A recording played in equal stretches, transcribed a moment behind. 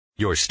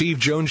Your Steve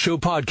Jones Show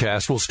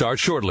podcast will start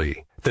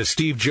shortly. The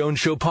Steve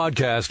Jones Show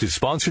podcast is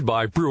sponsored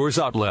by Brewers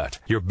Outlet,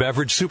 your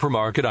beverage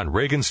supermarket on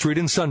Reagan Street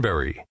in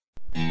Sunbury.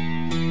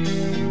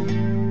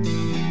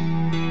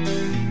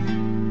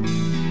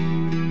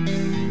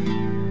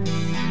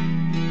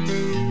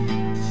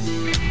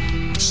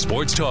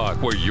 Sports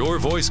talk where your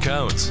voice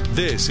counts.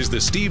 This is the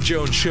Steve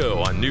Jones Show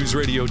on News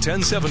Radio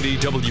 1070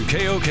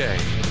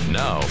 WKOK.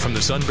 Now from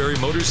the Sunbury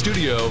Motors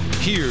Studio,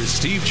 here's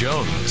Steve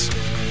Jones.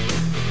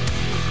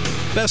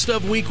 Best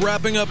of week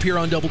wrapping up here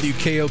on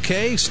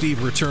WKOK.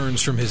 Steve returns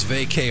from his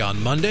vacay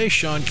on Monday.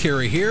 Sean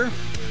Carey here.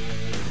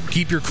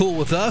 Keep your cool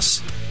with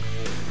us.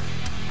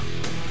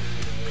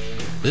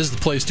 This is the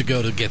place to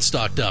go to get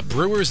stocked up.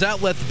 Brewers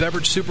Outlet, the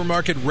beverage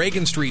supermarket,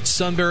 Reagan Street,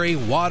 Sunbury.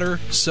 Water,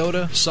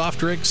 soda, soft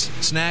drinks,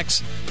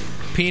 snacks,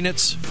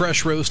 peanuts,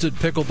 fresh roasted,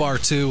 pickle bar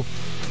too,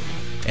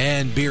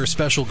 and beer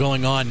special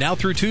going on now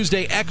through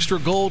Tuesday. Extra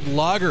Gold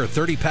Lager,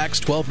 30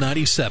 packs,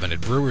 $12.97 at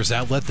Brewers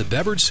Outlet, the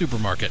beverage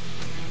supermarket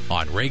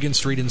on Reagan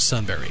Street in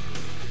Sunbury.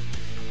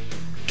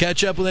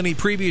 Catch up with any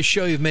previous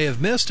show you may have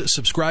missed.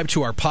 Subscribe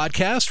to our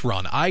podcast. We're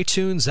on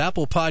iTunes,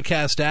 Apple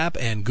Podcast app,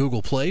 and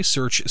Google Play.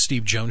 Search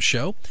Steve Jones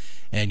Show.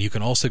 And you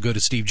can also go to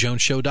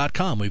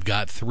stevejonesshow.com. We've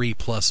got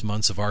 3+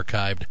 months of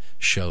archived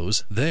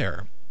shows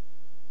there.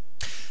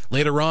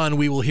 Later on,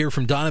 we will hear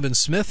from Donovan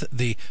Smith,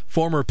 the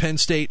former Penn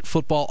State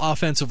football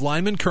offensive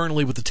lineman,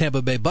 currently with the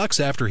Tampa Bay Bucks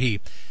after he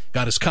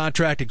got his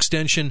contract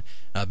extension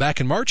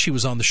back in March. He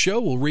was on the show.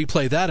 We'll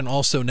replay that, and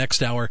also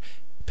next hour,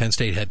 Penn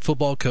State head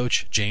football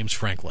coach James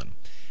Franklin.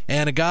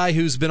 And a guy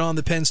who's been on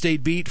the Penn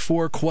State beat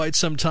for quite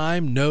some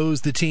time,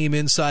 knows the team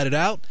inside and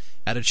out,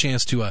 had a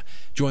chance to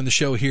join the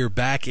show here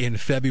back in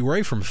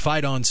February from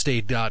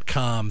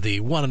FightOnState.com,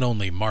 the one and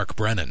only Mark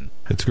Brennan.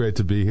 It's great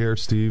to be here,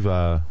 Steve.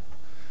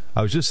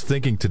 I was just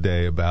thinking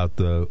today about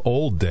the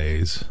old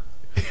days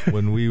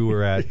when we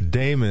were at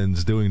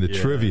Damon's doing the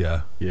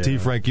trivia. Yeah. T.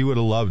 Frank, you would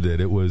have loved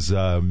it. It was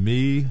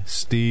me,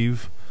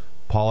 Steve,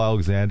 Paul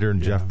Alexander,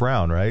 and Jeff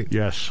Brown, right?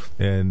 Yes.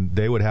 And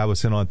they would have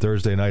us in on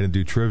Thursday night and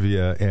do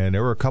trivia, and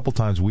there were a couple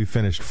times we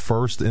finished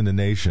first in the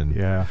nation.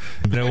 Yeah.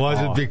 And it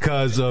wasn't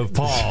because of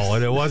Paul,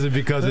 and it wasn't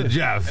because of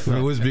Jeff. It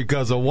was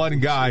because of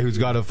one guy who's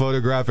got a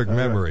photographic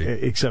memory.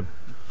 Except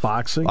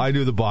boxing? I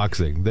knew the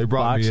boxing. They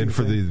brought me in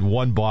for the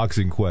one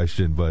boxing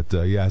question, but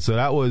so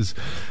that was.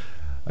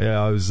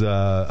 Yeah, I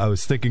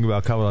was thinking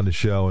about coming on the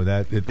show,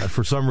 and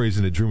for some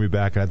reason it drew me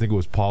back. And I think it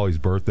was Paulie's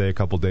birthday a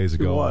couple days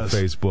ago on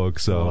Facebook.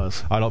 So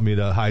I don't mean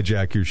to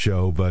hijack your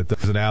show, but it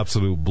was an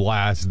absolute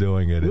blast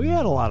doing it. We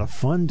had a lot of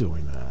fun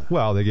doing that.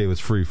 Well, they gave us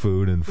free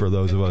food, and for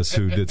those of us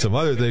who did some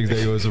other things, they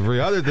gave us some free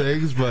other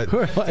things. But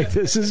we're like,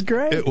 this is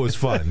great. It was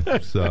fun.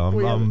 So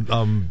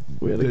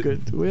we had a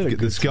good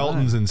the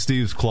skeletons time. in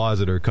Steve's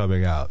closet are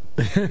coming out.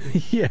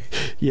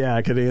 Yeah,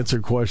 I could answer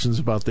questions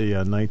about the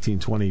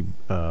 1920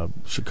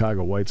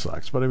 Chicago White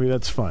Sox, but I mean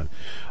that's fun.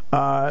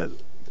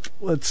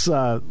 Let's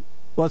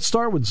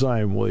start with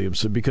Zion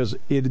Williamson, because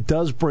it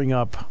does bring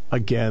up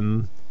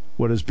again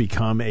what has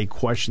become a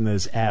question that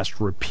is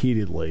asked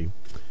repeatedly.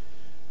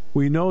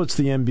 We know it's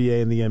the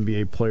NBA and the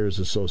NBA Players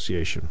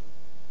Association,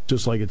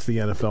 just like it's the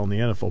NFL and the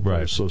NFL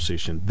Players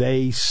Association.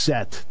 They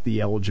set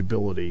the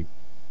eligibility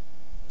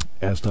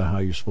as to how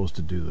you're supposed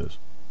to do this.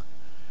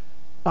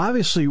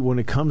 Obviously, when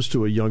it comes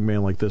to a young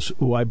man like this,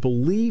 who I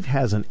believe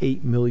has an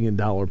 $8 million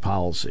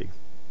policy,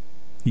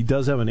 he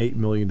does have an $8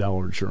 million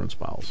insurance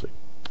policy.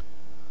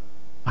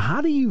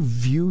 How do you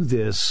view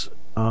this?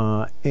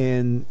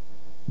 And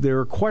there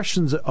are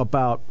questions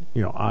about,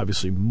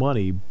 obviously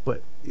money,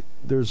 but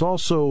there's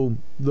also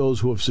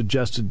those who have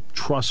suggested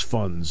trust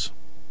funds.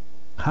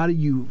 How do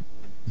you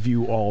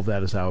view all of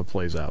that as how it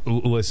plays out?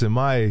 Listen,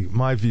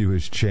 my view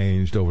has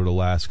changed over the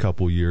last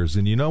couple years.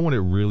 And when it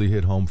really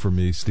hit home for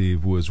me,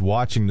 Steve, was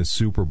watching the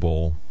Super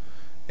Bowl,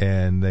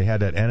 and they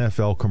had that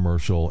NFL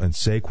commercial, and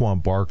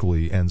Saquon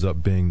Barkley ends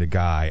up being the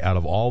guy out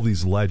of all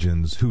these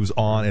legends who's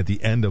on at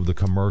the end of the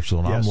commercial.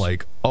 And I'm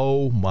like,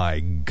 oh, my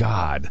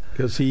God.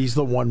 Because he's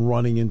the one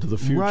running into the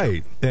future.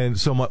 Right. And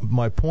so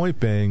my point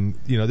being,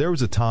 there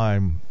was a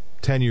time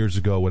 10 years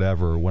ago,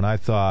 whatever, when I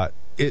thought,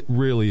 it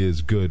really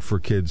is good for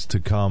kids to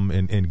come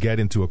and get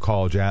into a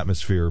college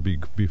atmosphere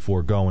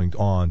before going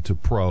on to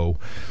pro,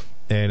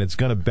 and it's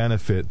going to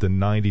benefit the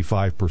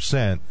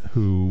 95%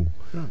 who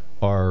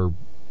are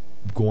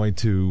going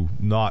to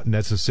not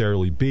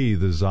necessarily be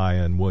the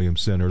Zion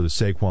Williamson or the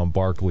Saquon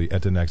Barkley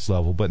at the next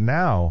level. But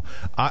now,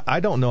 I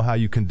don't know how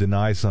you can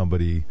deny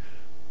somebody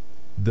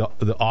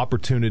the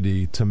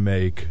opportunity to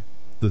make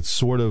the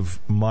sort of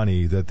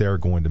money that they're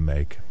going to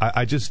make.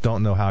 I just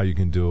don't know how you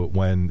can do it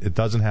when it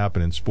doesn't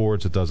happen in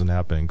sports, it doesn't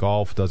happen in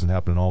golf, it doesn't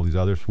happen in all these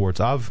other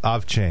sports.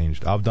 I've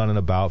changed. I've done an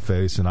about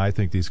face, and I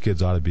think these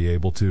kids ought to be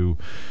able to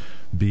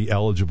be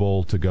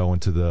eligible to go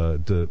into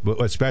the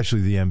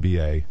especially the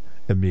NBA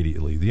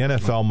immediately. The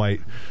NFL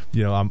might,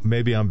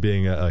 maybe I'm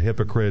being a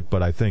hypocrite,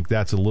 but I think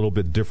that's a little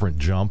bit different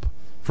jump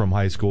from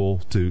high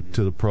school to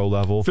the pro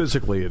level.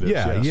 Physically, it is.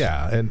 Yeah, yes.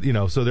 yeah.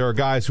 And, so there are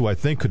guys who I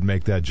think could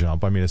make that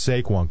jump. I mean, a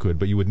Saquon could,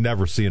 but you would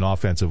never see an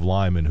offensive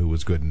lineman who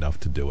was good enough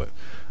to do it.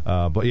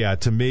 But, yeah,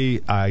 to me,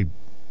 I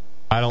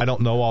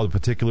don't know all the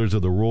particulars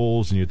of the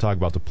rules, and you talk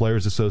about the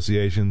Players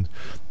Association,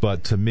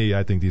 but to me,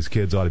 I think these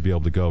kids ought to be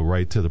able to go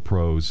right to the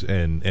pros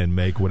and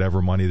make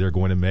whatever money they're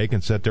going to make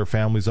and set their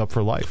families up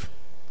for life.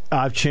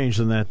 I've changed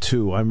on that,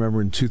 too. I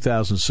remember in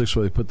 2006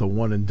 where they put the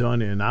one and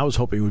done in. I was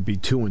hoping it would be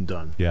two and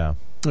done. Yeah.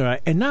 All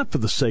right, and not for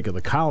the sake of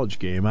the college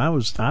game.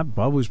 I've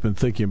always been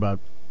thinking about,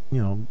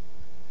 and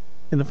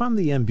if I'm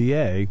the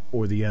NBA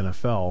or the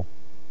NFL,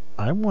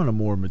 I want a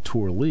more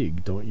mature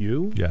league, don't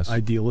you? Yes.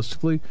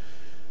 Idealistically.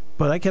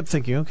 But I kept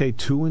thinking, okay,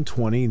 2 and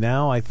 20.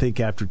 Now I think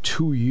after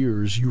 2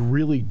 years, you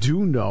really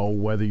do know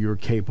whether you're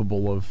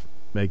capable of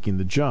making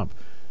the jump.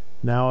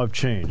 Now I've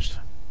changed.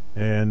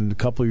 And a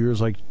couple of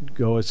years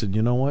ago, I said,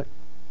 you know what?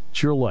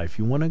 It's your life.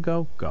 You want to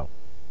go? Go.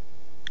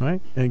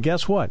 Right? And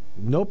guess what?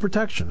 No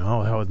protection.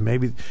 Oh,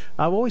 maybe.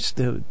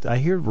 I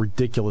hear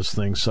ridiculous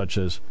things such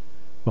as,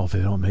 well, if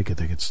they don't make it,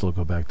 they could still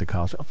go back to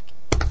college. Oh,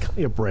 give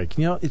me a break.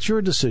 It's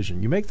your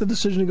decision. You make the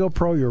decision to go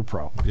pro, you're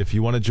pro. If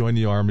you want to join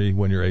the Army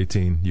when you're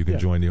 18, you can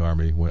join the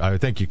Army. I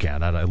think you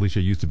can. At least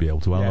you used to be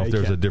able to. I don't know if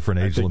there's a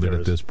different age limit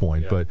at this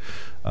point. Yeah.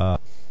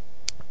 But,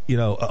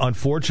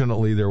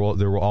 unfortunately, there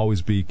will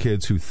always be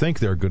kids who think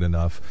they're good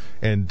enough.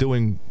 And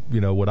doing,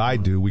 what I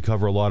do, we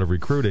cover a lot of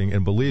recruiting.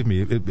 And believe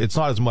me, it's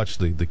not as much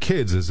the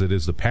kids as it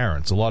is the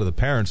parents. A lot of the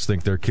parents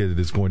think their kid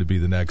is going to be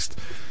the next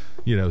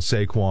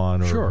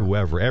Saquon or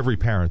whoever. Every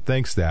parent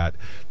thinks that.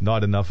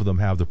 Not enough of them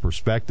have the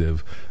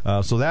perspective.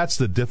 So that's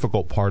the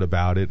difficult part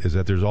about it, is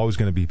that there's always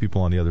going to be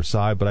people on the other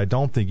side. But I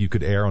don't think you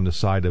could err on the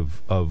side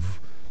of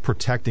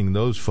protecting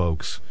those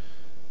folks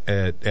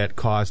at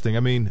costing.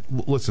 I mean,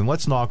 listen,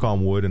 let's knock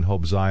on wood and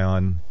hope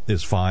Zion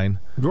is fine.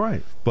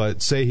 Right.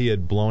 But say he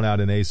had blown out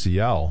an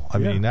ACL. I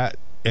mean,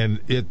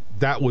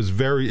 that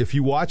was if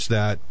you watch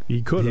that,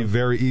 he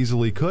very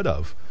easily could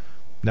have.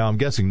 Now, I'm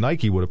guessing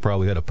Nike would have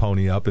probably had to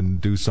pony up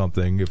and do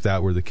something if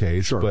that were the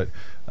case. Sure. But,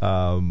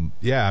 I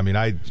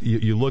mean,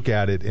 you look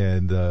at it,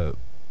 and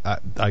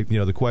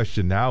the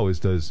question now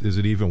is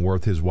it even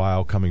worth his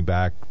while coming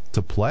back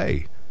to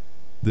play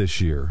this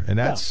year? And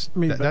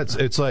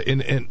it's like,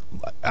 and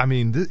I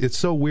mean, it's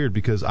so weird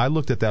because I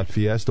looked at that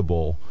Fiesta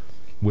Bowl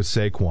with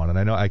Saquon, and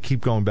I know I keep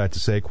going back to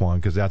Saquon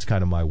because that's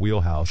kind of my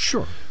wheelhouse.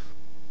 Sure.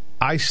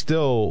 I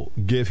still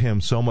give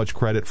him so much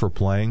credit for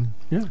playing,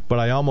 but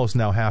I almost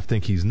now half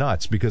think he's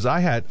nuts because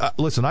I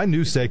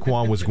knew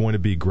Saquon was going to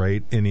be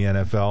great in the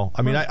NFL.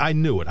 I mean, I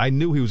knew it. I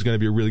knew he was going to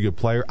be a really good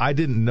player. I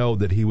didn't know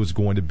that he was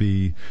going to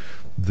be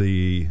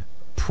the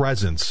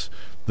presence,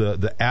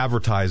 the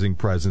advertising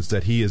presence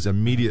that he has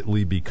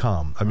immediately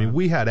become. I mean,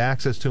 we had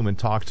access to him and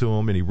talked to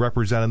him, and he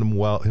represented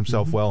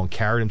himself well and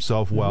carried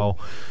himself well.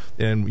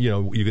 And,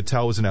 you could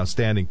tell he was an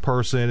outstanding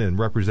person and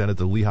represented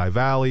the Lehigh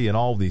Valley and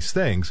all of these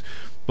things.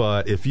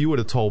 But if you would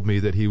have told me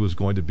that he was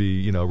going to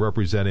be,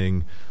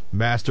 representing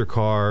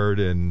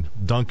MasterCard and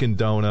Dunkin'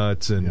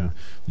 Donuts and,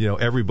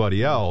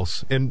 everybody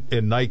else and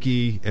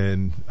Nike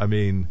and, I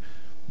mean,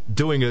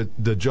 doing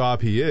the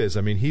job he is,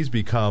 I mean, he's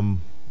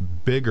become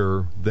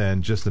bigger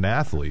than just an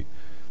athlete.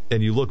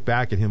 And you look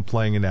back at him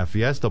playing in that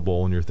Fiesta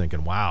Bowl and you're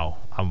thinking, wow,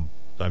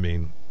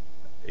 in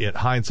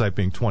hindsight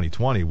being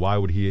 2020, why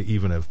would he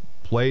even have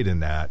played in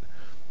that?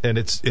 And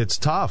it's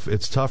tough.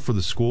 It's tough for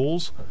the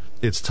schools.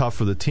 It's tough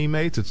for the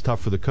teammates. It's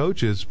tough for the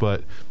coaches.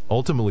 But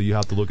ultimately, you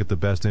have to look at the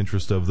best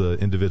interest of the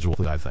individual,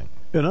 I think.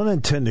 An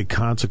unintended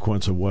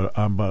consequence of what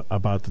I'm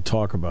about to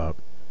talk about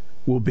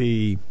will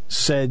be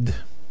said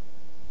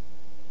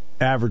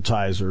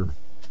advertiser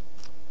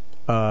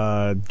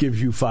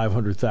gives you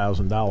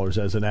 $500,000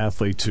 as an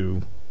athlete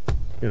to,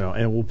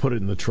 and we'll put it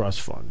in the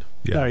trust fund.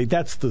 Yeah. All right,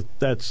 that's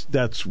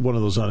one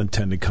of those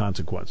unintended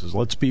consequences.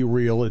 Let's be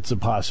real; it's a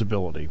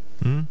possibility.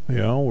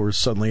 Mm-hmm. Or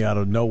suddenly out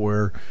of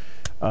nowhere,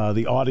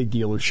 the Audi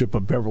dealership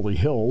of Beverly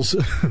Hills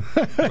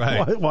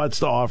wants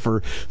to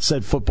offer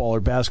said football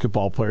or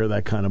basketball player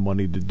that kind of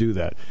money to do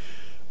that.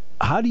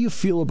 How do you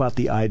feel about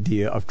the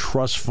idea of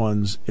trust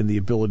funds and the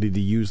ability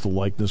to use the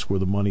likeness where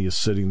the money is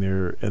sitting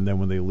there, and then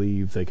when they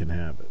leave, they can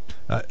have it?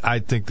 I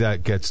think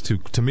that gets too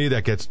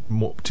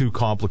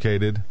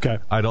complicated.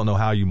 Okay. I don't know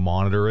how you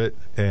monitor it,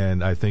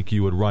 and I think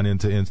you would run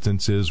into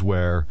instances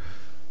where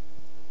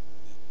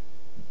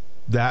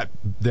that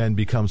then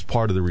becomes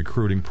part of the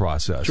recruiting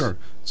process. Sure.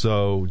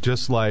 So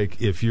just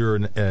like if you're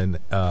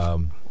a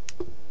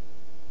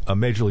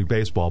Major League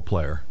Baseball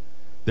player,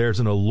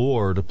 there's an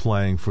allure to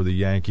playing for the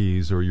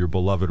Yankees or your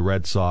beloved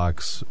Red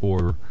Sox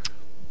or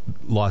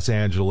Los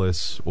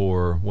Angeles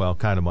or, well,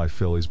 kind of my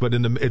Phillies. But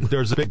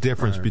there's a big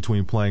difference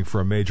between playing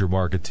for a major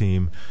market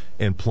team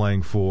and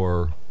playing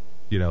for,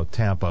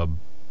 Tampa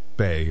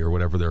Bay or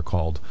whatever they're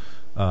called.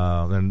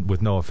 And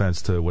with no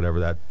offense to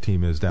whatever that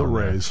team is down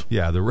there. The Rays.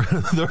 Yeah, the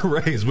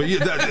Rays. But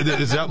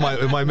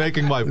am I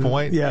making my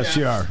point? Yes,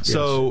 you are.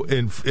 So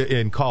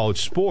in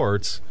college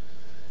sports,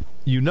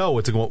 you know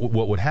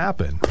what would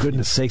happen.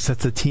 Goodness sakes,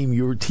 that's the team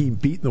your team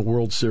beat in the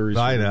World Series.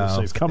 I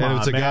know. Come on,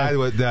 it's a man.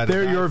 guy that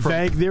they're your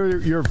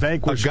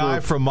vanquished. A guy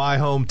from my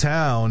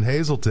hometown,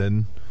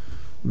 Hazleton,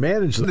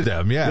 managed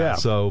them. Yeah.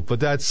 So, but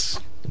that's.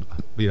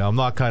 I'm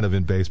not kind of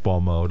in baseball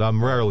mode.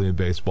 I'm rarely in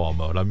baseball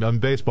mode. I'm in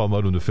baseball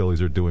mode when the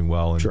Phillies are doing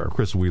well and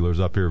Chris Wheeler's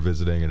up here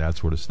visiting and that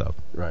sort of stuff.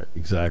 Right,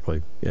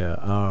 exactly. Yeah.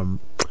 All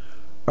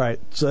right,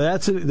 so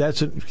that's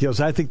it.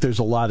 Because I think there's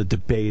a lot of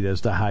debate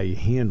as to how you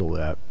handle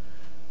that.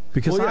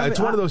 Because it's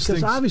one of those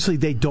things. Obviously,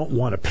 they don't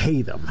want to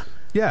pay them.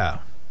 Yeah,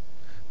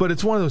 but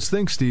it's one of those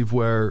things, Steve,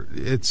 where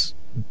it's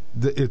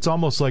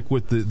almost like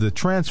with the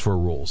transfer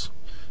rules.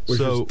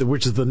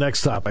 Which is the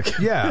next topic.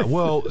 Yeah,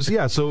 well,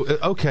 yeah. So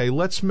okay,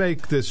 let's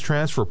make this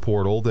transfer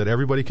portal that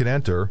everybody can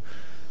enter,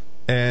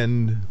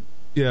 and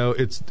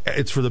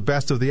it's for the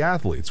best of the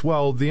athletes.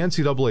 Well, the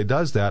NCAA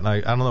does that, and I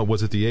don't know,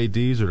 was it the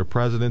ADs or the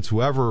presidents,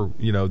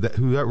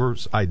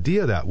 whoever's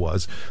idea that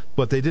was,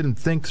 but they didn't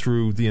think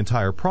through the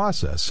entire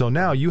process. So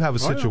now you have a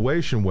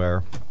situation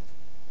where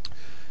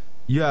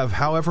you have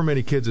however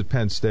many kids at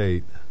Penn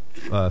State.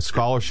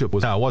 Scholarship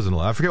was. No, it wasn't.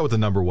 I forget what the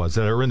number was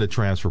that are in the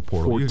transfer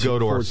portal. 14, you can go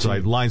to 14. Our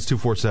site, Lines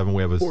 247.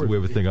 We have a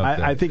thing up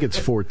there. I think it's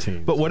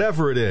 14. But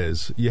whatever it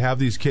is, you have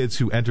these kids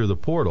who enter the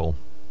portal,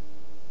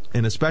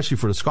 and especially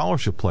for the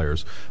scholarship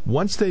players,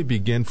 once they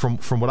begin, from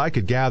what I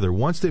could gather,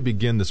 once they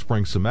begin the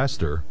spring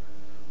semester,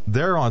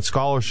 they're on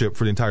scholarship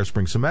for the entire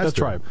spring semester. That's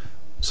right.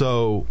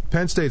 So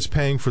Penn State's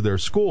paying for their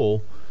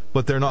school,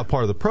 but they're not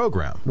part of the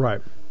program.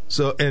 Right.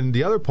 So, and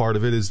the other part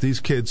of it is these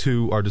kids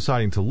who are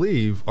deciding to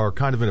leave are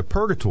kind of in a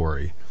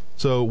purgatory.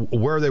 So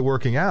where are they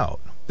working out?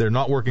 They're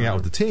not working out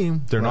with the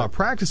team. They're not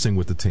practicing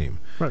with the team.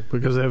 Right,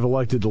 because they've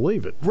elected to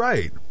leave it.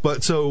 Right.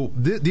 But so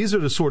these are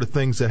the sort of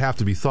things that have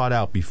to be thought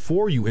out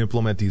before you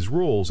implement these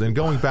rules. And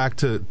going back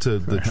to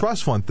the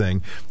trust fund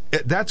thing,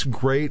 that's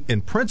great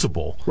in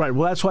principle. Right.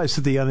 Well, that's why I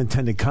said the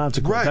unintended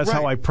consequence. Right, that's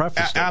how I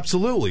prefaced it.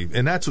 Absolutely.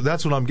 And that's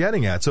what I'm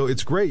getting at. So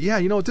it's great. Yeah,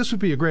 this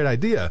would be a great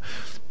idea.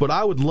 But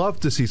I would love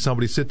to see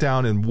somebody sit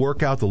down and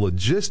work out the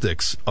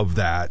logistics of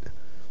that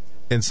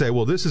and say,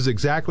 well, this is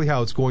exactly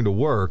how it's going to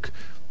work,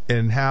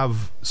 and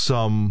have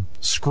some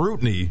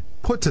scrutiny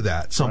put to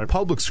that, some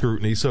public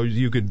scrutiny, so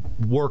you could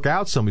work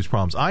out some of these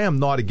problems. I am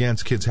not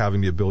against kids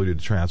having the ability to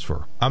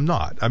transfer. I'm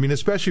not. I mean,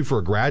 especially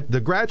for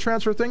the grad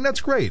transfer thing,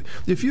 that's great.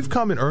 If you've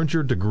come and earned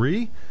your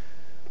degree,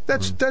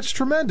 that's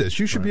tremendous.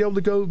 You should be able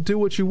to go do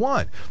what you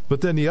want.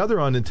 But then the other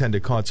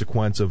unintended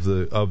consequence of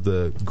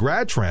the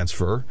grad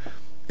transfer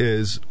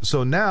is,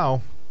 so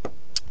now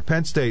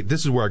Penn State,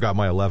 this is where I got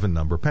my 11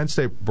 number. Penn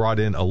State brought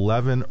in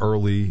 11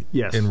 early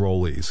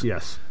enrollees.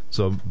 Yes.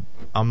 So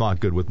I'm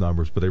not good with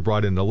numbers, but they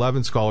brought in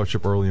 11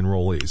 scholarship early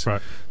enrollees.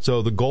 Right.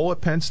 So the goal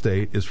at Penn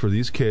State is for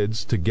these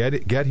kids to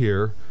get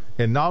here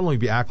and not only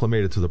be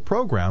acclimated to the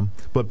program,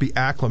 but be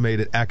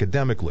acclimated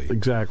academically.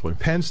 Exactly.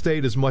 Penn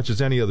State, as much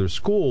as any other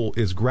school,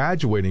 is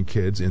graduating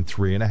kids in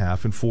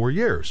 3.5 and 4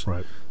 years.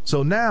 Right.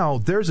 So now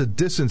there's a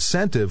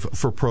disincentive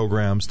for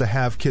programs to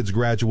have kids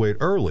graduate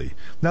early.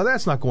 Now,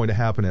 that's not going to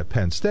happen at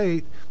Penn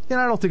State. And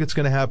I don't think it's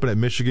going to happen at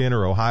Michigan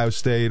or Ohio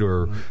State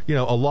or,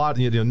 a lot,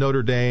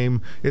 Notre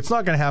Dame. It's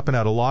not going to happen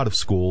at a lot of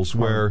schools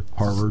where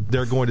Harvard.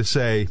 They're going to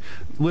say,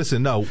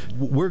 listen, no,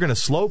 we're going to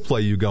slow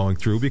play you going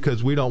through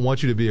because we don't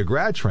want you to be a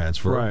grad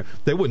transfer. Right.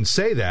 They wouldn't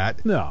say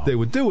that. No. They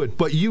would do it.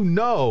 But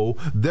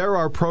there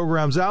are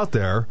programs out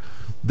there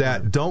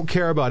that don't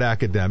care about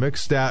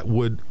academics, there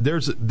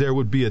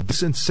would be a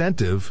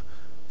disincentive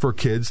for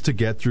kids to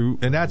get through.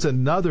 And that's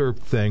another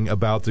thing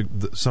about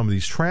some of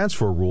these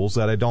transfer rules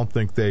that I don't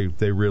think they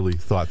really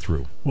thought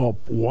through. Well,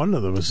 one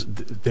of them was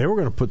they were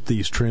going to put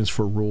these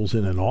transfer rules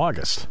in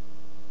August,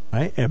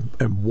 right?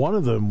 And one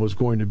of them was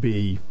going to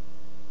be,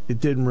 it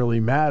didn't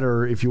really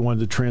matter if you wanted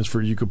to transfer,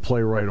 you could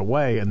play right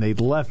away, and they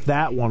left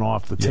that one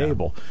off the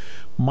table.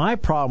 My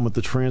problem with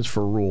the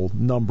transfer rule,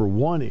 number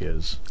one,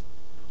 is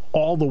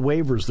all the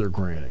waivers they're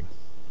granting.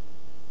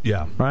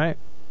 Yeah. Right?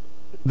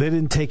 They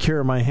didn't take care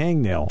of my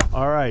hangnail.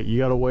 All right, you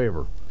got a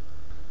waiver.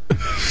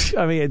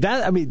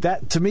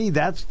 that to me,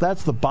 that's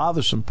the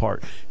bothersome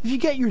part. If you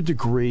get your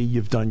degree,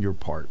 you've done your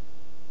part.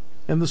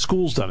 And the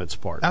school's done its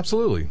part.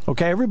 Absolutely.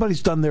 Okay,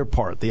 everybody's done their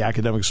part. The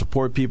academic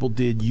support people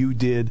did, you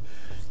did,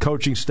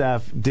 coaching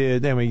staff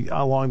did.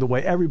 Along the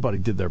way, everybody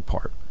did their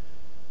part.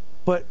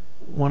 But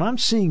when I'm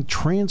seeing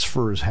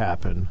transfers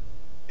happen,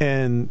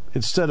 and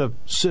instead of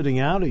sitting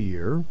out a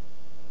year,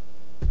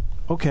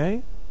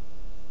 okay,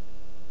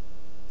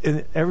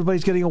 and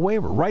everybody's getting a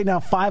waiver. Right now,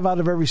 5 out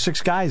of every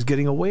 6 guys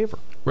getting a waiver.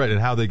 Right, and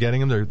how are they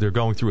getting them? They're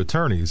going through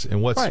attorneys.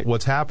 And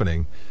what's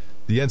happening?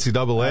 The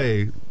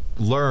NCAA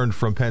learned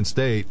from Penn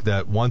State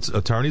that once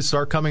attorneys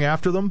start coming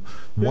after them,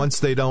 once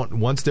they're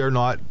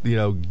not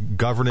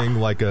governing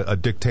like a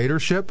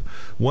dictatorship,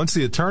 once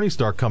the attorneys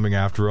start coming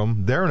after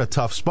them, they're in a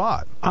tough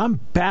spot.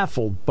 I'm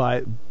baffled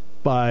by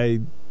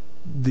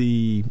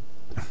the,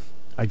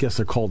 I guess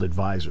they're called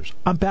advisors.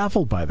 I'm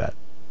baffled by that.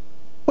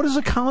 What does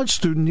a college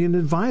student need an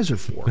advisor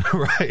for?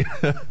 Right.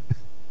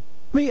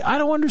 I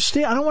don't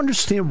understand. I don't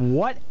understand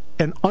what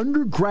an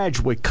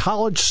undergraduate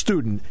college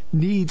student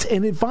needs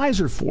an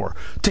advisor for?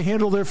 To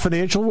handle their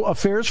financial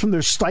affairs from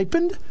their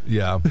stipend?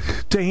 Yeah.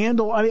 To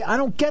handle, I mean, I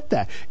don't get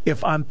that.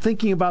 If I'm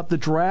thinking about the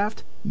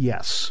draft,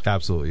 yes.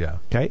 Absolutely, yeah.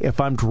 Okay, if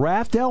I'm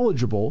draft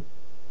eligible,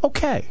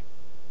 okay.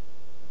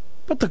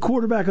 But the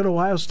quarterback at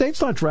Ohio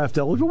State's not draft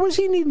eligible. What does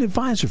he need an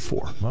advisor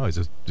for? Well,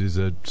 he's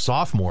a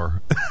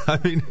sophomore. I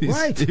mean,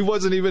 right. He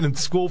wasn't even in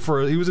school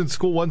he was in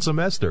school one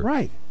semester.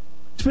 Right.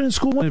 He's been in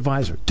school one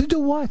advisor. To do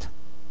what?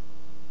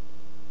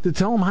 To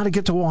tell him how to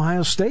get to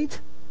Ohio State?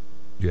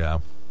 Yeah.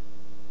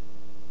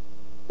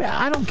 Yeah,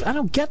 I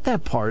don't get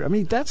that part. I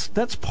mean, that's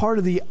part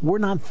of the we're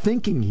not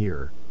thinking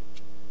here.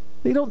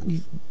 They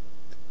don't.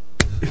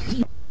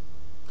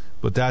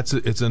 But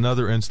it's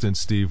another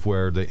instance, Steve,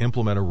 where they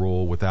implement a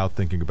rule without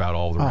thinking about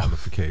all the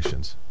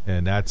ramifications,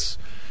 and that's,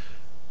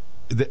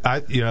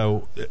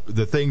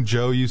 the thing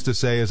Joe used to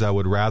say is, I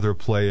would rather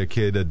play a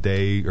kid a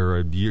day or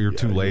a year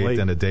too late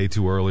than a day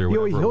too early, or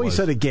whatever. He always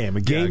said a game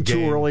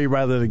too early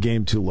rather than a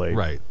game too late.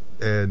 Right,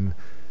 and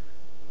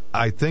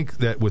I think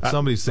that with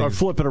some of these things, or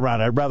flip it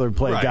around, I'd rather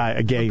play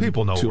a game.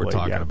 People know what we're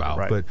talking about,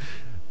 right.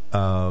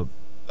 But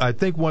I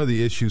think one of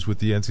the issues with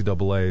the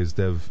NCAA is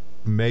they've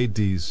made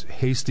these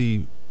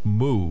hasty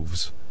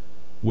moves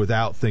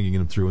without thinking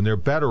them through, and they're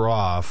better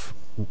off.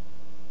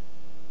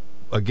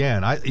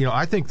 Again,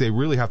 I think they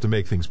really have to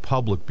make things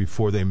public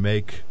before they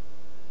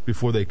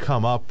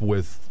come up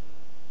with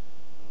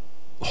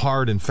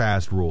hard and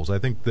fast rules. I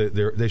think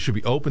that they should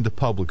be open to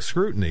public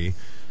scrutiny,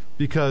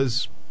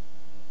 because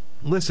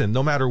listen,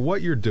 no matter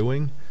what you're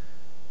doing,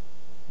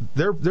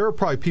 there are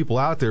probably people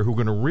out there who are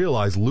going to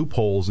realize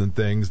loopholes and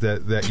things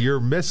that you're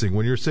missing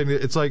when you're sitting.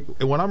 It's like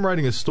when I'm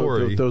writing a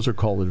story. Those are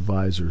called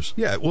advisors.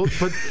 Yeah, well,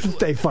 but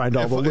they find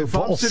all the loopholes.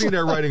 If I'm sitting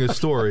there writing a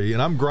story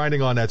and I'm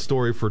grinding on that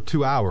story for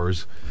 2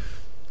 hours,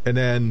 and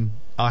then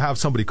I'll have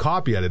somebody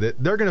copy edit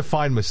it, they're going to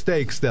find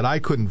mistakes that I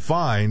couldn't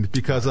find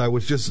because I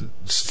was just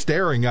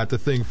staring at the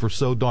thing for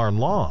so darn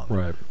long.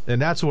 Right.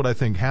 And that's what I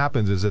think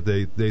happens, is that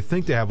they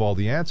think they have all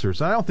the answers.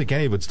 And I don't think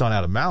any of it's done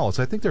out of malice.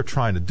 I think they're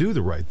trying to do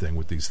the right thing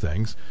with these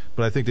things,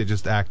 but I think they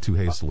just act too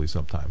hastily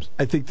sometimes.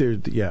 I think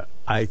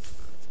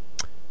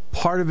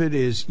part of it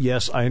is,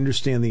 yes, I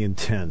understand the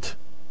intent.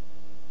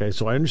 Okay,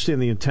 so I understand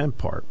the intent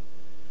part.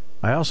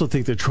 I also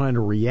think they're trying to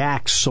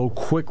react so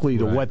quickly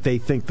to what they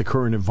think the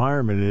current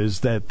environment is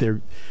that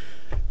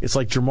it's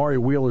like Jamari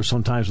Wheeler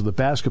sometimes with the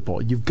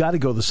basketball. You've got to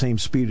go the same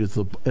speed as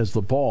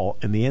the ball,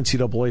 and the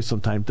NCAA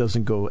sometimes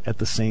doesn't go at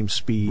the same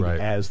speed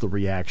as the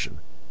reaction.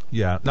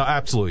 Yeah, no,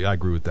 absolutely, I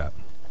agree with that.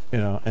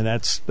 And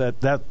that's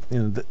that.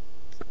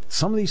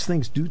 Some of these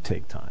things do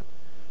take time.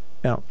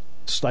 Now,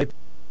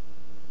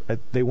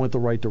 they went the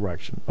right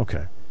direction.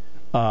 Okay,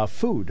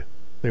 food,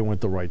 they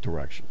went the right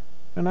direction.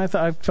 And I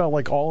felt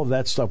like all of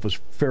that stuff was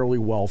fairly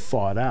well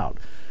thought out.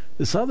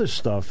 This other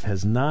stuff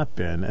has not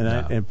been,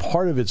 and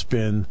part of it's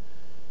been,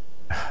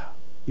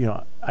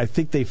 I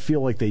think they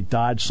feel like they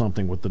dodged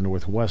something with the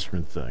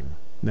Northwestern thing.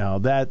 Now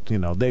that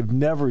they've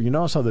never,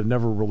 notice how they've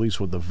never released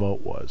what the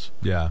vote was.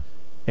 Yeah.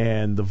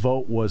 And the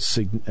vote was,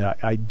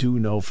 I do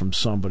know from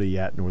somebody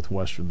at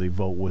Northwestern, the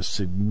vote was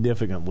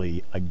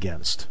significantly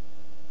against.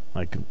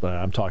 Like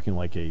I'm talking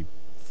like a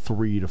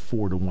 3 to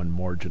 4 to 1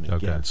 margin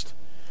against.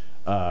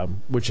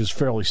 Which is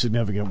fairly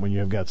significant when you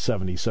have got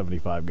 70,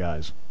 75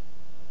 guys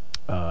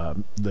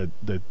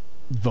that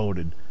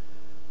voted.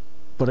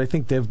 But I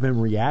think they've been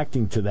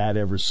reacting to that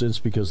ever since,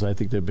 because I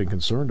think they've been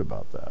concerned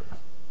about that.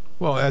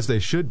 Well, as they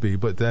should be,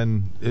 but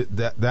then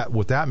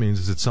what that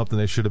means is it's something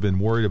they should have been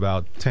worried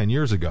about 10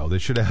 years ago. They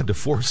should have had the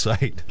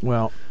foresight.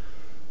 Well,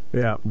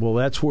 yeah. Well,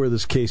 that's where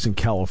this case in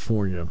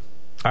California.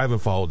 I haven't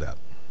followed that.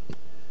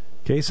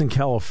 Case in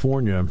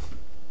California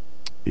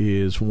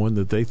is one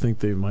that they think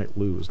they might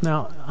lose.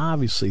 Now,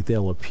 obviously,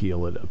 they'll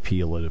appeal it.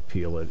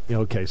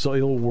 Okay, so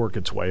it'll work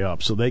its way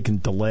up, so they can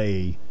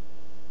delay,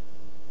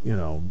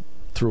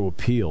 through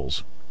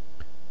appeals.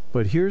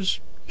 But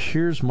here's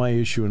my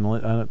issue, and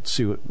let's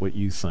see what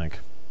you think.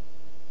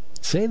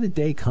 Say the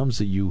day comes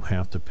that you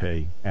have to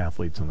pay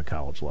athletes on the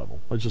college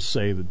level. Let's just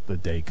say that the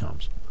day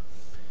comes.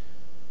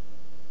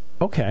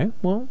 Okay,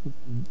 well,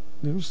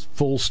 there's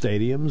full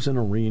stadiums and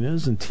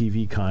arenas and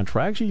TV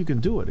contracts. You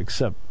can do it,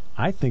 except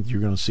I think you're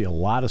going to see a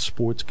lot of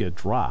sports get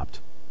dropped.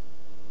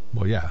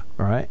 Well, yeah.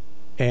 All right.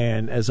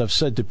 And as I've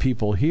said to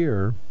people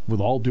here,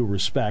 with all due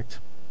respect,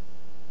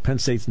 Penn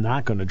State's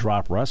not going to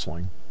drop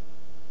wrestling.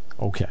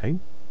 Okay.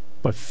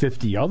 But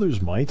 50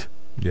 others might.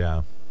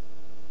 Yeah.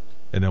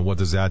 And then what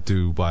does that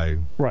do by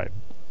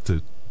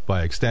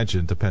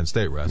extension to Penn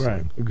State wrestling?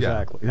 Right.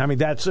 Exactly. Yeah. I mean,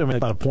 that's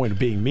not a point of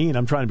being mean.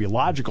 I'm trying to be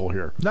logical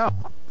here. No.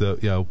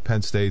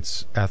 Penn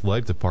State's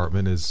athletic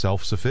department is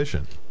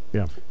self-sufficient.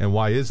 Yeah. And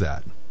why is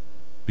that?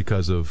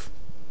 Because of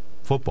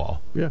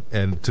football. Yeah.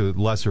 And to a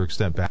lesser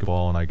extent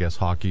basketball, and I guess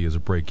hockey is a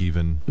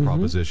break-even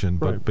proposition.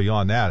 But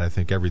beyond that, I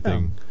think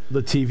everything... Yeah.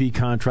 The TV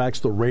contracts,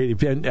 the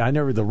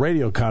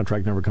radio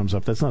contract never comes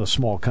up. That's not a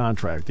small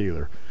contract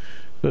either.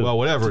 Well,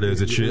 whatever it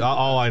is, it should.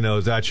 All I know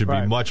is that should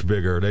be much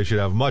bigger. They should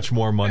have much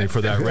more money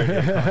for that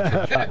radio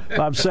contract.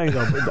 I'm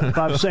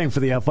saying for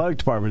the athletic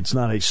department, it's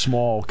not a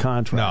small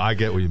contract. No, I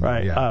get what you mean.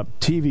 Right? Yeah.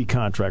 TV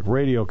contract,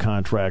 radio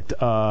contract,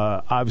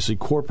 obviously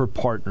corporate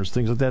partners,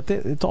 things like that.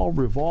 It all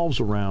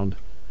revolves around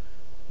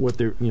what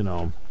they're,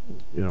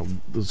 the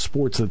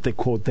sports that they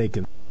quote they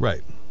can.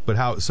 Right, but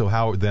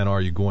how then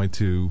are you going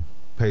to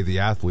pay the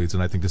athletes?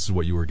 And I think this is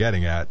what you were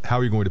getting at. How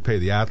are you going to pay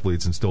the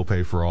athletes and still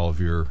pay for all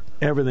of your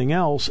everything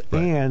else?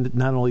 Right. And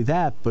not only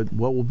that, but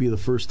what will be the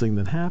first thing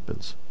that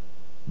happens?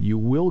 You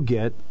will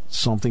get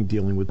something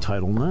dealing with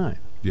Title IX.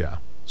 Yeah.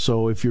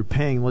 So if you're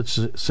paying, let's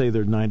say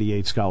they're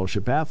 98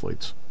 scholarship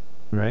athletes,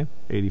 right?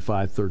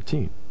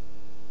 85-13.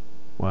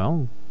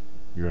 Well,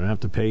 you're going to have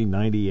to pay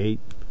 98.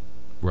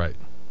 Right.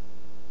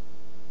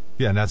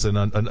 Yeah, and that's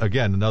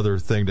again another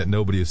thing that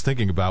nobody is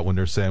thinking about when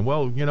they're saying,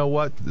 well, you know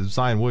what,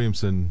 Zion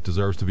Williamson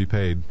deserves to be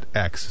paid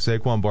X,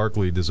 Saquon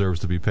Barkley deserves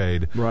to be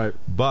paid, right?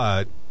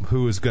 But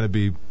who is going to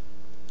be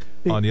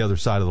on the other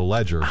side of the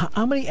ledger?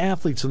 How many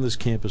athletes on this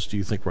campus do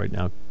you think right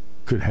now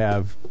could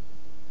have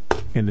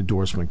an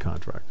endorsement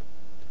contract?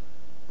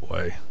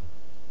 Boy,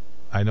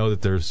 I know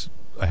that there's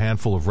a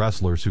handful of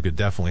wrestlers who could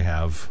definitely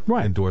have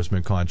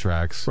endorsement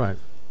contracts, right?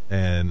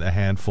 And a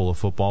handful of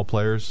football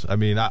players. I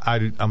mean,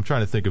 I'm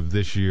trying to think of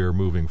this year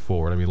moving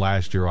forward. I mean,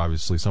 last year,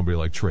 obviously, somebody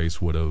like Trace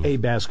would have. A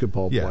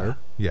basketball player.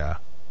 Yeah.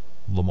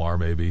 Lamar,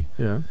 maybe.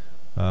 Yeah.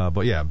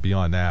 But, yeah,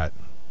 beyond that.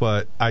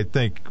 But I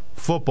think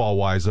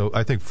football-wise,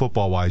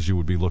 you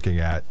would be looking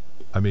at,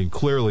 I mean,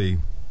 clearly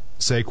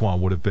Saquon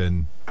would have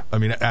been, I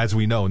mean, as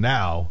we know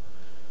now,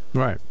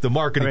 right? The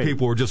marketing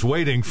people were just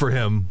waiting for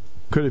him.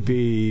 Could it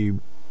be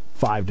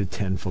 5 to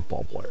 10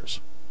 football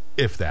players?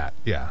 If that,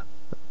 yeah.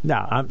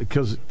 No,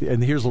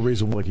 and here's the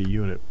reason: like a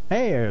unit.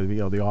 Hey,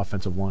 the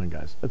offensive line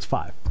guys. That's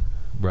 5.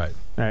 Right.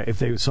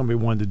 If somebody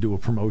wanted to do a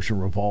promotion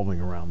revolving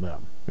around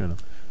them,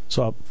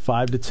 so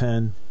 5 to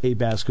 10, a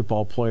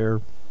basketball player,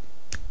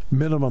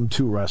 minimum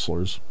 2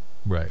 wrestlers.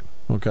 Right.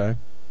 Okay.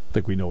 I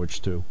think we know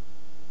which 2.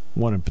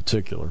 One in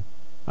particular.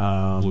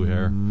 Blue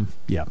hair.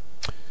 Yeah.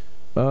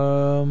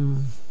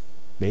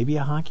 Maybe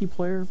a hockey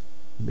player.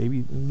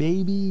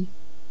 Maybe.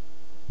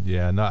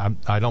 Yeah, no,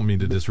 I don't mean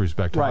to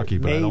disrespect hockey,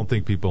 but I don't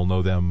think people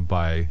know them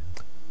by.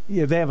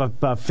 Yeah, they have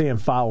a fan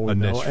following, a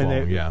niche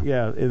following,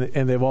 yeah,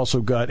 and they've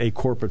also got a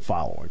corporate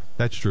following.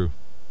 That's true.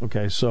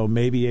 Okay, so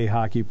maybe a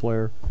hockey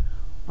player.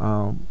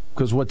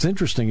 Because what's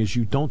interesting is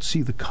you don't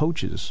see the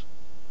coaches.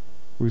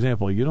 For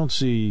example, you don't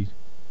see,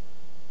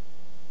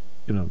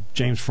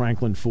 James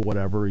Franklin for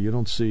whatever. You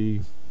don't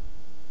see.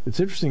 It's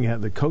interesting how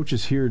the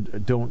coaches here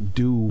don't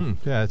do.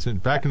 Yeah,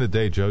 back in the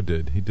day, Joe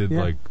did. He did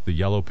like the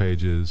Yellow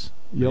Pages.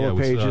 Yellow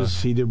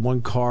Pages. He did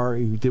one car.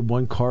 He did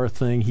one car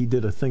thing. He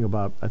did a thing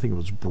about, I think it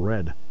was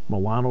bread,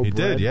 Milano bread. He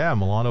did, yeah,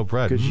 Milano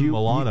bread. Because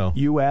Milano.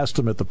 You asked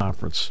him at the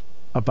conference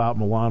about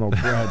Milano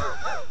bread,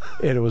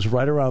 and it was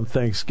right around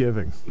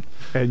Thanksgiving.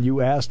 And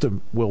you asked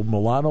him, "Will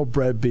Milano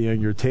bread be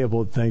on your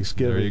table at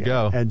Thanksgiving?" There you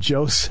go. And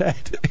Joe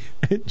said,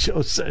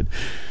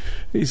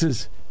 he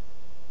says.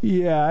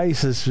 Yeah, he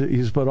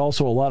says, but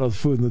also a lot of the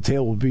food on the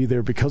table will be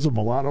there because of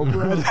Milano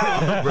bread.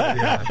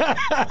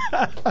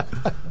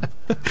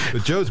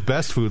 But Joe's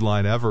best food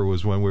line ever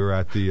was when we were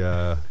at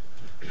the,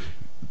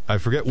 I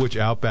forget which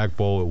Outback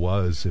Bowl it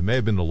was. It may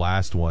have been the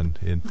last one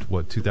in,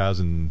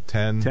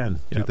 2010?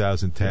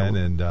 2010.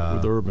 Yeah, and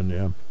with Urban,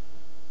 yeah.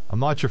 I'm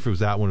not sure if it was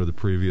that one or the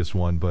previous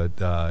one,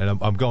 but and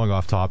I'm going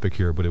off topic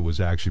here, but it was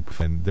actually,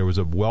 and there was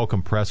a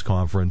welcome press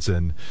conference,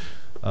 and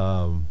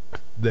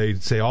they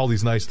say all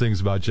these nice things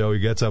about Joe. He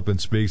gets up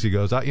and speaks. He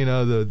goes,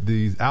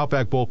 the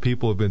Outback Bowl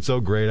people have been so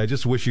great. I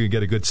just wish you could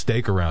get a good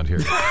steak around here.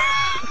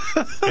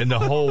 And the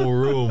whole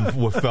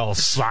room fell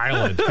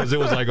silent because it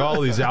was like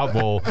all these Out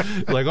Bowl,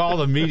 like all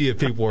the media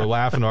people were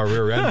laughing our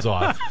rear ends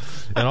off.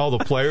 And all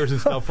the players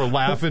and stuff were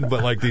laughing,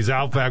 but like these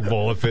Outback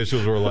Bowl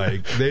officials were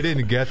like, they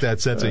didn't get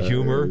that sense of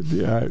humor.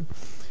 Yeah.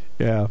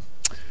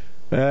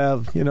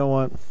 You know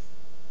what?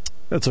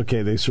 That's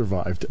okay. They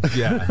survived.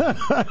 Yeah.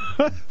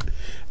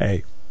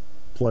 Hey,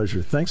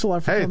 pleasure. Thanks a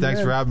lot for coming Hey,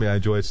 thanks for having me. I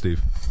enjoyed it,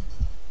 Steve.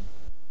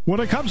 When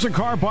it comes to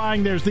car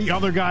buying, there's the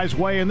other guy's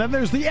way, and then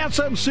there's the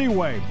SMC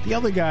way. The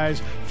other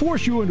guys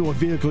force you into a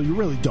vehicle you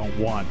really don't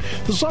want.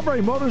 The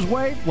Sunbury Motors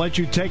way lets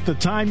you take the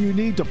time you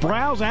need to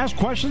browse, ask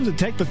questions, and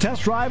take the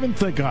test drive and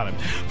think on it.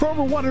 For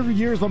over 100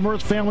 years, the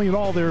Mertz family and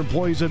all their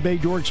employees have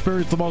made your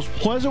experience the most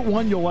pleasant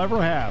one you'll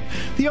ever have.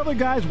 The other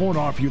guys won't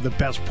offer you the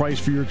best price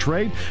for your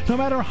trade, no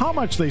matter how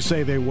much they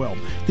say they will.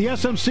 The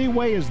SMC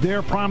way is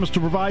their promise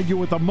to provide you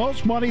with the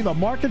most money the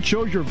market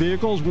shows your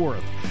vehicle is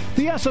worth.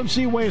 The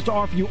SMC way is to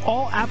offer you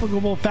all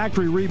applicable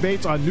factory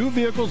rebates on new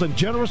vehicles and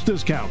generous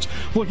discounts.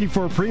 Looking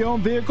for a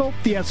pre-owned vehicle?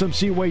 The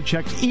SMC way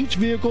checks each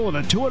vehicle in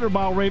a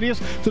 200-mile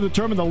radius to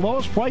determine the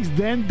lowest price,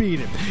 then beat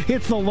it.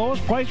 It's the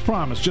lowest price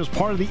promise, just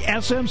part of the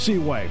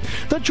SMC way.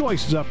 The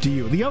choice is up to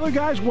you, the other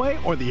guy's way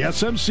or the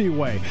SMC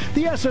way.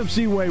 The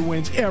SMC way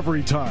wins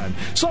every time.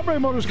 Sunbury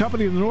Motors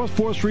Company in the North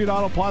 4th Street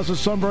Auto Plaza,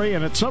 Sunbury,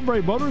 and at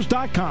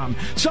sunburymotors.com.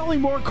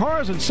 Selling more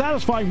cars and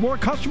satisfying more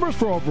customers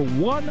for over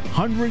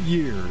 100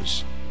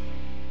 years.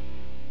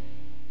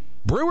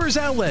 Brewers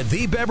Outlet,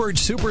 the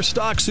beverage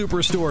superstock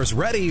superstores,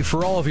 ready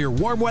for all of your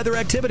warm weather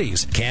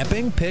activities.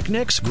 Camping,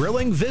 picnics,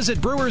 grilling, visit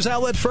Brewers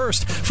Outlet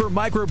first. For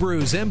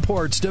microbrews,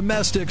 imports,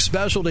 domestic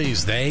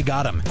specialties, they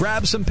got them.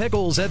 Grab some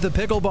pickles at the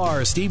Pickle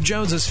Bar, Steve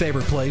Jones's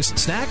favorite place.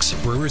 Snacks,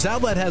 Brewers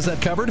Outlet has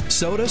that covered.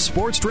 Soda,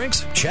 sports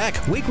drinks,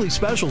 check. Weekly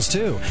specials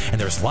too.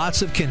 And there's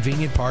lots of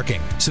convenient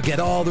parking. So get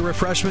all the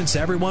refreshments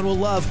everyone will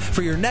love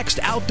for your next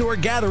outdoor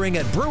gathering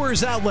at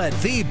Brewers Outlet,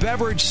 the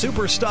beverage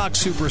superstock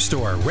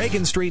superstore,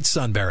 Reagan Street,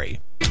 Sunbury.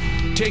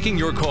 Taking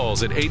your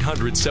calls at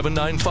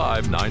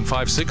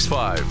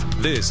 800-795-9565.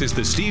 This is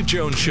the Steve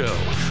Jones Show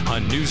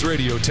on News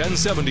Radio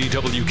 1070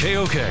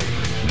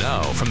 WKOK.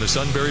 Now from the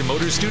Sunbury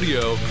Motors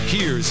Studio,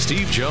 here's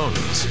Steve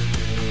Jones.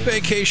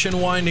 Vacation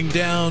winding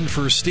down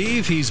for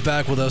Steve. He's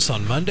back with us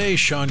on Monday.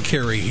 Sean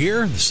Carey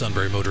here, the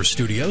Sunbury Motors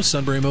Studio.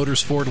 Sunbury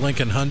Motors, Ford,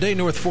 Lincoln, Hyundai,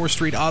 North 4th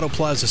Street, Auto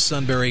Plaza,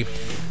 Sunbury,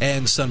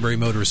 and Sunbury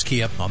Motors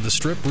Kia on the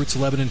Strip, routes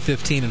 11 and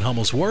 15 in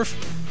Hummel's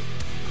Wharf.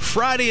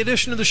 Friday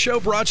edition of the show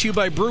brought to you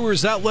by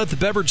Brewers Outlet, the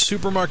beverage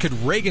supermarket,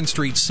 Reagan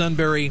Street,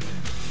 Sunbury.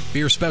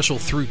 Beer special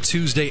through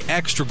Tuesday,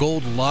 Extra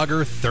Gold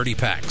Lager, 30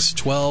 packs,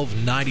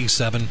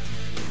 $12.97.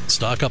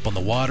 Stock up on the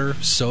water,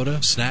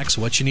 soda, snacks,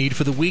 what you need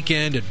for the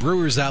weekend at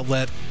Brewers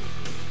Outlet,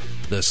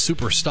 the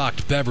super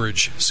stocked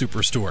beverage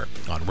superstore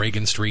on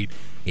Reagan Street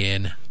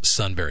in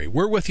Sunbury.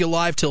 We're with you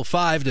live till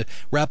 5 to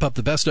wrap up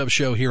the Best Of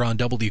show here on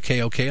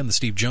WKOK and the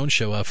Steve Jones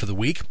Show for the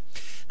week.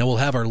 Now we'll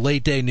have our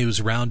late day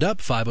news roundup,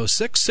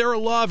 5:06. Sarah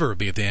Lawver will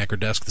be at the anchor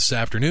desk this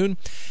afternoon.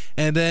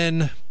 And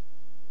then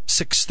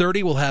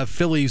 6:30 we'll have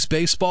Phillies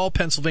baseball.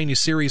 Pennsylvania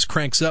series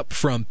cranks up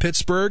from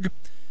Pittsburgh.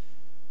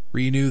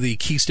 Renew the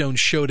Keystone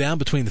Showdown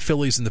between the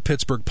Phillies and the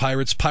Pittsburgh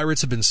Pirates. Pirates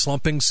have been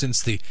slumping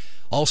since the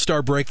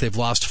All-Star break. They've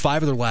lost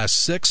 5 of their last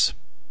 6.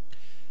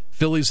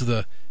 Phillies with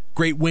a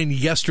great win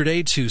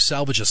yesterday to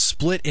salvage a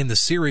split in the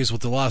series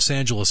with the Los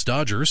Angeles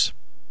Dodgers.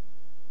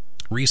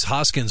 Rhys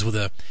Hoskins with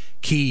a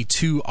key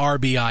 2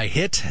 RBI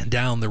hit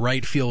down the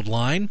right field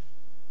line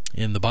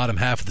in the bottom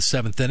half of the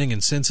 7th inning.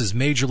 And since his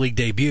Major League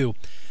debut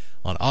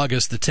on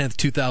August the 10th,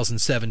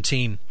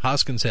 2017,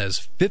 Hoskins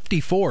has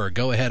 54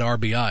 go-ahead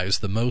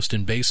RBIs, the most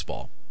in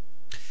baseball.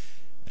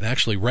 And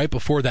actually, right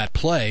before that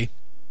play,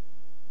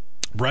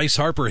 Bryce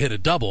Harper hit a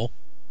double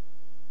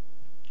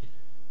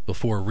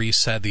before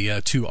Rhys had the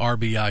 2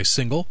 RBI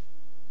single.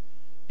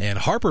 And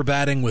Harper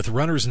batting with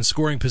runners in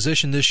scoring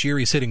position this year.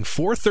 He's hitting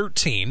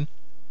 .413,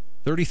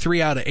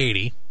 33 out of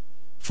 80,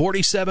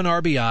 47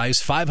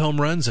 RBIs, 5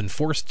 home runs, and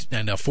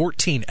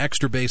 14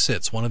 extra base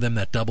hits. One of them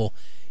that double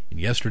in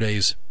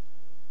yesterday's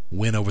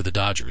win over the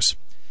Dodgers.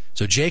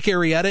 So Jake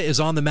Arrieta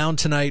is on the mound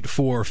tonight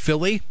for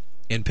Philly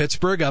in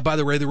Pittsburgh. By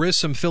the way, there is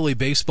some Philly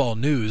baseball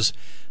news.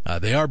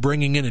 They are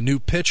bringing in a new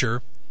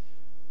pitcher.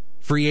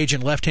 Free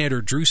agent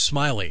left-hander Drew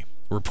Smyly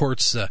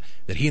reports that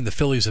he and the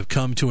Phillies have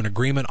come to an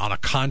agreement on a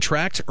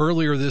contract.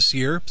 Earlier this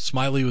year,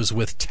 Smyly was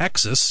with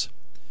Texas.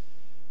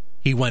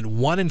 He went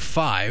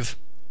 1-5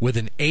 with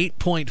an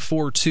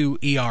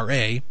 8.42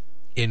 ERA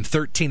in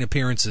 13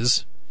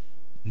 appearances.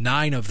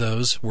 9 of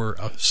those were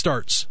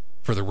starts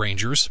for the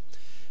Rangers.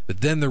 But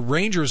then the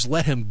Rangers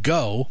let him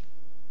go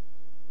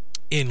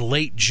in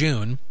late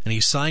June, and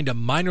he signed a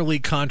minor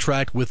league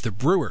contract with the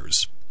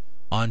Brewers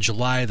on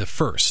July the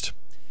 1st.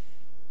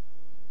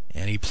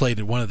 And he played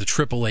at one of the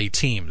AAA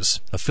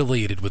teams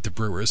affiliated with the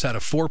Brewers. Had a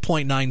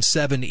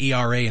 4.97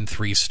 ERA in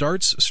 3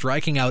 starts,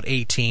 striking out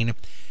 18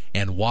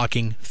 and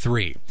walking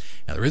 3.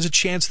 Now, there is a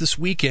chance this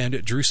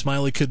weekend Drew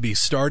Smyly could be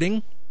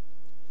starting,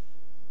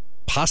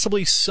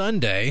 possibly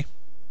Sunday,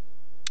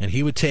 and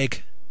he would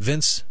take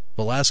Vince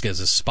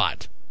Velasquez's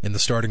spot in the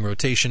starting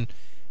rotation,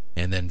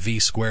 and then V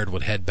squared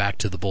would head back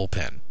to the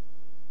bullpen.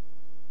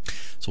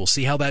 So we'll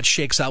see how that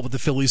shakes out with the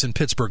Phillies in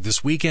Pittsburgh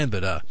this weekend,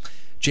 but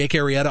Jake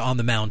Arrieta on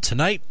the mound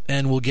tonight,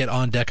 and we'll get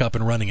on deck up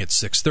and running at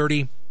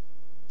 6:30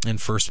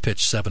 and first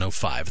pitch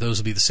 7:05. Those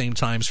will be the same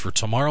times for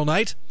tomorrow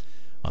night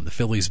on the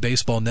Phillies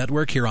Baseball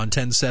Network here on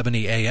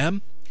 1070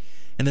 AM.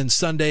 And then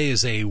Sunday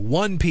is a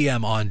 1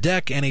 p.m. on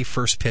deck and a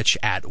first pitch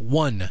at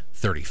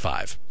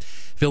 1:35.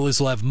 Phillies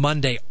will have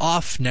Monday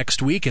off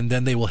next week, and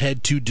then they will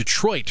head to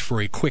Detroit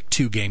for a quick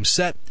 2-game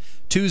set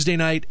Tuesday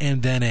night,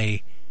 and then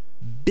a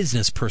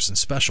business person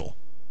special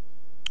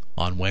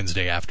on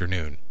Wednesday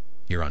afternoon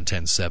here on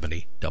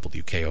 1070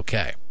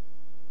 WKOK.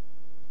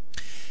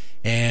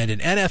 And an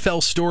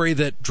NFL story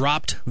that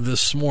dropped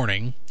this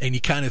morning, and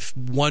you kind of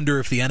wonder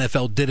if the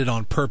NFL did it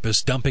on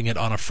purpose, dumping it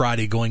on a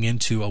Friday going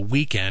into a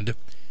weekend,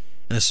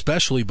 and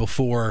especially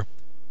before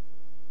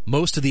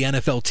most of the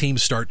NFL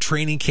teams start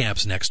training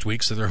camps next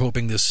week, so they're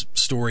hoping this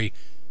story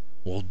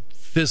will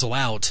fizzle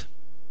out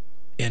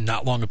in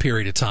not long a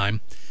period of time.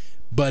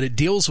 But it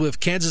deals with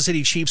Kansas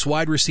City Chiefs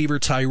wide receiver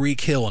Tyreek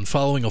Hill, and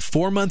following a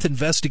 4-month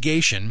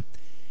investigation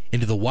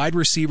into the wide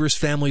receiver's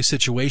family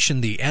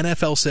situation, the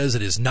NFL says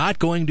it is not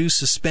going to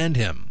suspend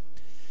him.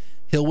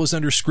 Hill was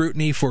under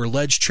scrutiny for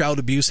alleged child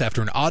abuse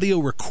after an audio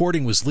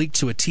recording was leaked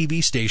to a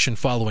TV station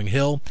following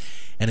Hill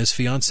and his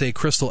fiancée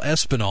Crystal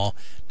Espinal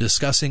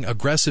discussing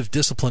aggressive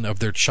discipline of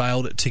their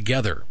child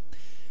together.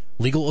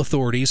 legal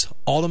authorities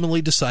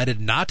ultimately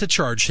decided not to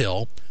charge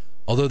Hill,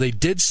 although they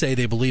did say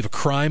they believe a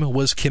crime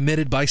was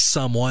committed by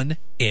someone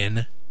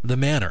in the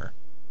manor.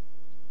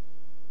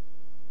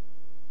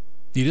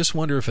 You just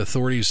wonder if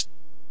authorities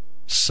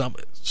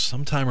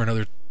sometime or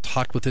another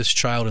talked with this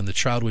child and the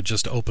child would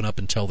just open up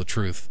and tell the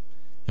truth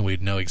and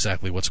we'd know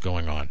exactly what's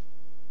going on.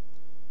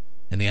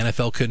 And the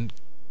NFL couldn't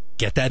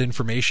get that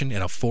information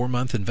in a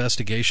 4-month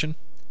investigation.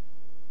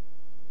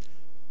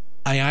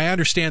 I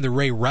understand the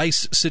Ray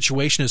Rice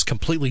situation is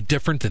completely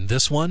different than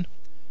this one,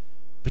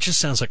 but it just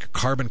sounds like a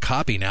carbon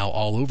copy now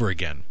all over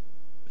again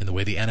in the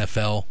way the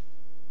NFL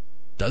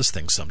does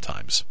things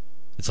sometimes.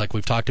 It's like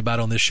we've talked about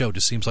on this show. It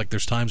just seems like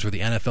there's times where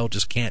the NFL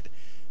just can't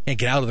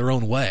get out of their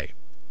own way.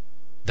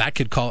 That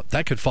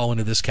could fall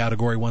into this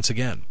category once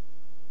again.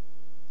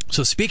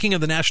 So speaking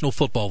of the National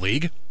Football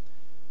League,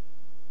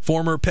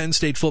 former Penn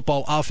State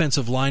football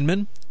offensive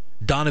lineman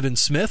Donovan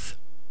Smith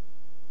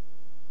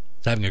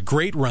is having a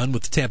great run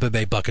with the Tampa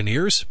Bay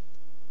Buccaneers.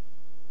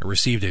 He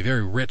received a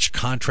very rich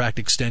contract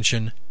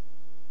extension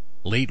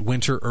late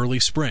winter, early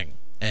spring.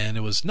 And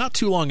it was not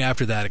too long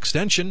after that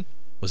extension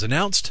was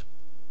announced,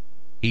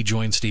 he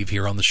joined Steve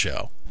here on the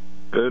show.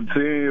 Good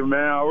seeing you,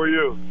 man. How are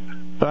you?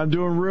 I'm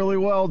doing really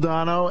well,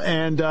 Dono.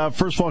 And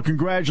first of all,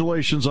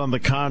 congratulations on the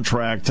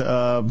contract.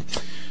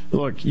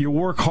 Look, you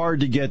work hard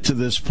to get to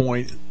this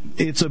point.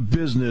 It's a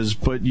business,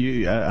 but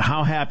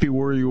how happy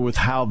were you with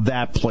how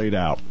that played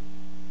out?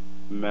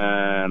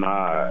 Man,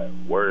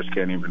 words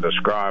can't even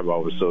describe. I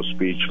was so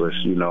speechless,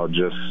 as you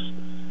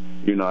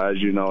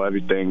know,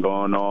 everything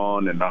going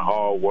on and the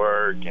hard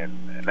work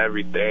and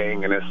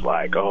everything. And it's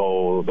like,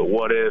 oh, the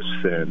what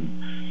ifs. And,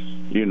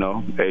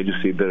 the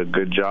agency did a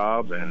good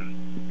job and,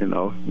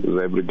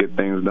 was able to get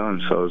things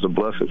done. So it was a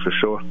blessing for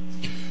sure.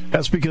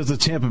 That's because the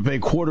Tampa Bay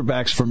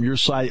quarterbacks from your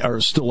side are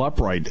still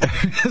upright.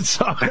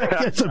 So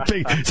it's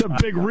a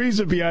big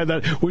reason behind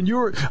that.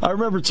 I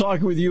remember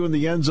talking with you in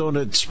the end zone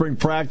at spring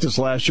practice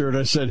last year, and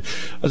I said,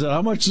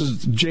 how much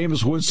does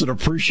Jameis Winston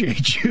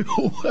appreciate you?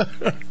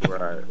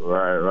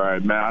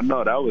 Right. Man, I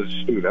know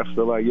that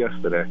felt like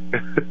yesterday.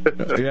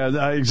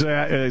 Yeah,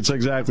 it's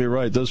exactly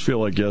right. It does feel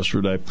like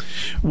yesterday.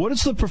 What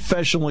has the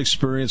professional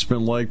experience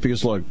been like?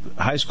 Because look,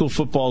 high school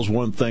football is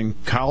one thing,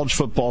 college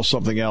football is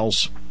something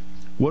else.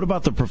 What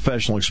about the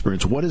professional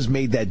experience? What has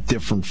made that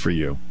different for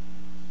you?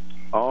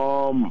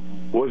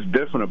 What's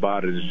different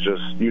about it is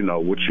just,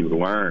 what you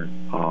learn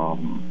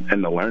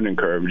and the learning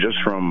curve, just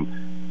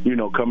from,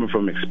 coming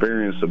from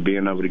experience of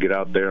being able to get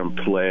out there and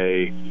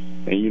play.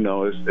 And,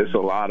 it's a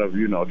lot of,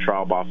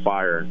 trial by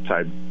fire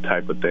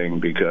type of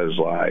thing because,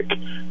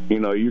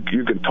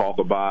 you can talk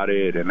about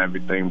it and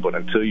everything, but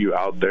until you're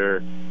out there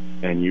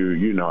and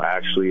you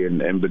actually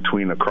in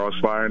between the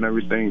crossfire and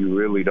everything, you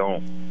really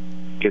don't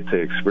get to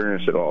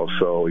experience it all.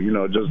 So,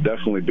 just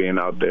definitely being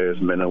out there is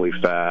mentally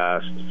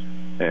fast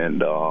and,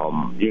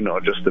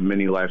 just the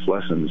many life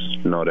lessons,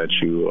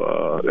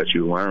 that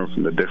you learn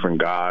from the different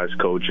guys,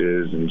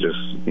 coaches, and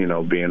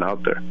just, being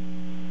out there.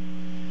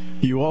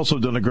 You also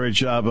done a great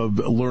job of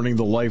learning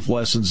the life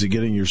lessons and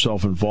getting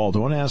yourself involved. I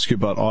want to ask you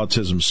about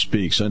Autism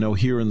Speaks. I know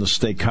here in the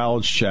State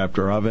College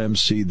chapter, I've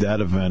emceed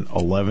that event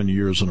 11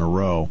 years in a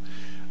row.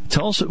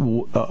 Tell us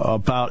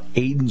about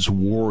Aiden's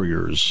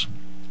Warriors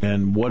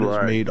and what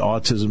has made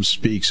Autism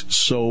Speaks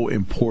so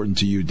important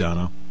to you,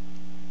 Donna?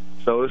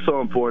 So it's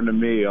so important to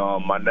me.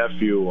 My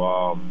nephew,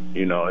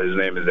 his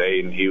name is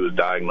Aiden. He was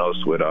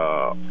diagnosed with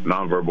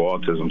nonverbal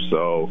autism.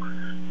 So,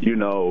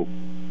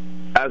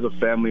 as a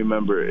family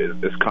member,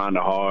 it's kind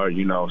of hard,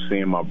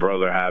 seeing my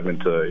brother having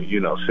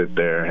to, sit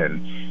there.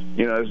 And,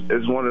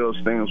 it's one of those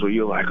things where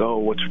you're like, oh,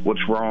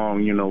 what's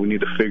wrong? We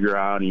need to figure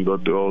out, and you go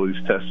through all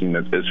these testing.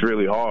 It's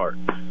really hard.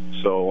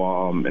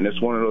 So, and it's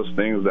one of those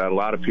things that a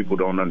lot of people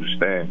don't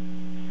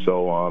understand.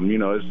 So,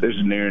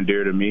 it's near and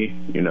dear to me.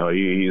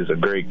 He's a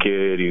great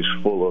kid. He's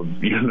full of,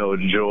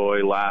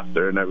 joy,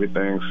 laughter, and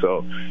everything.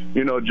 So,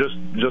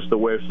 just a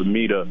way for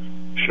me to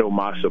show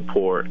my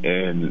support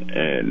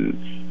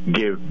and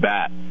give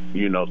back,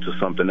 to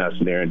something that's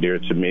near and dear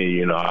to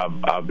me.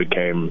 I've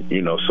became,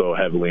 so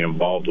heavily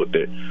involved with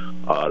it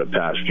the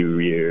past few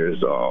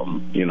years.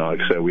 Like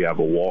I said, we have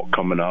a walk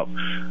coming up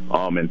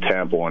in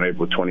Tampa on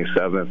April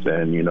 27th,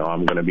 and,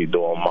 I'm going to be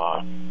doing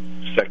my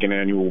second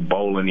annual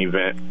bowling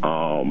event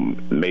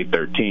May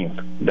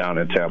 13th down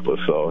in Tampa.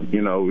 So,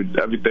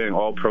 everything,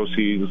 all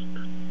proceeds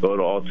go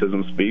to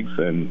Autism Speaks,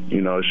 and,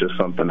 it's just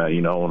something that,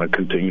 I want to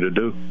continue to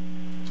do.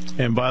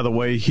 And by the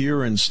way,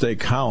 here in State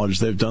College,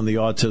 they've done the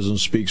Autism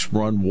Speaks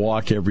Run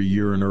Walk every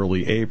year in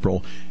early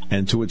April.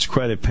 And to its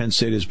credit, Penn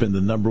State has been the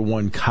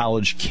 #1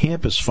 college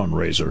campus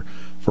fundraiser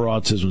for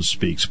Autism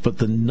Speaks. But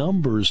the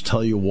numbers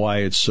tell you why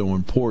it's so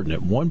important.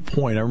 At one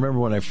point, I remember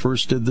when I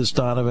first did this,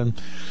 Donovan,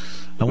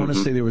 I want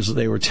to say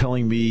they were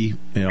telling me,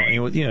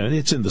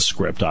 it's in the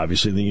script,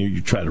 obviously. Then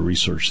you try to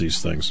research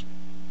these things.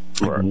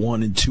 Right.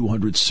 1 in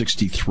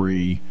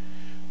 263.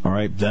 All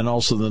right. Then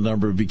also the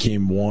number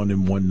became 1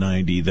 in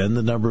 190. Then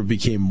the number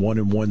became 1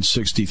 in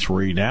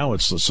 163. Now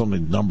it's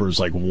some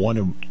numbers like 1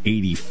 in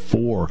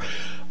 84.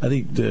 I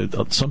think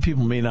that some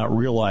people may not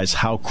realize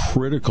how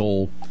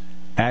critical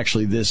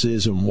actually this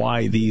is and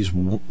why these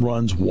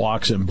runs,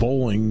 walks, and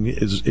bowling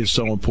is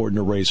so important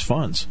to raise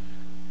funds.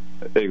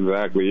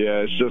 Exactly.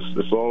 Yeah,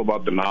 it's all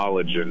about the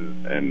knowledge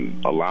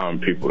and allowing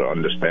people to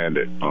understand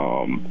it.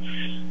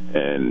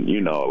 And,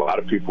 you know, a lot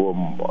of people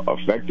are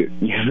affected,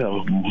 you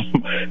know,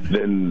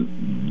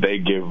 then they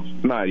give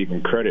not even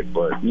credit,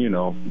 but, you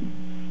know,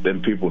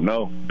 then people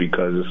know,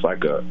 because it's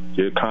like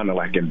you're kind of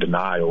like in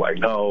denial, like,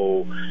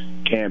 no,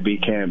 can't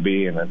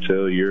be. And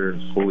until you're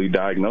fully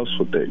diagnosed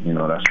with it, you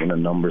know, that's when the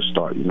numbers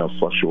start, you know,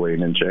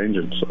 fluctuating and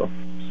changing. So.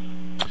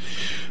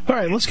 All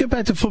right, let's get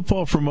back to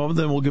football for a moment,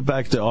 then we'll get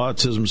back to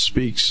Autism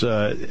Speaks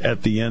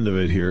at the end of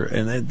it here.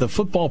 And the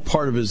football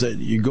part of it is that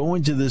you go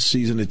into this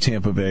season at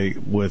Tampa Bay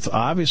with,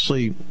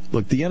 obviously,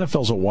 look, the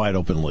NFL's a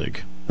wide-open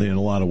league in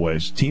a lot of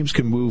ways. Teams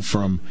can move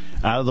from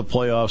out of the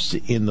playoffs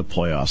to in the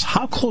playoffs.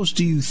 How close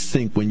do you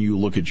think, when you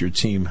look at your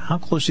team, how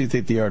close do you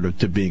think they are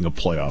to being a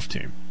playoff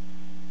team?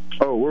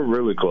 Oh, we're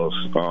really close.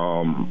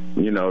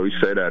 You know, we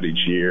say that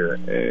each year,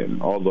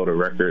 and although the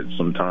record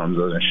sometimes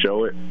doesn't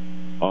show it,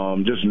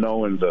 just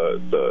knowing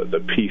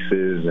the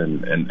pieces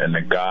and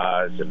the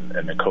guys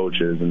and the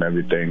coaches and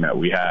everything that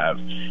we have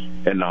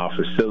in our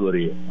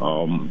facility,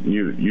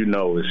 you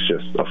know it's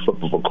just a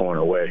flip of a coin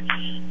away.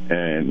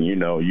 And, you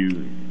know,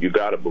 you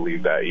got to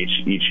believe that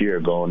each year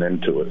going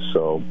into it.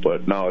 So,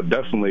 but no, we're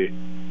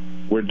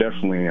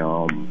definitely,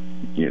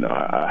 you know,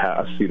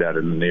 I see that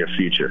in the near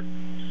future.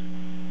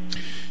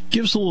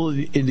 Give us a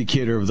little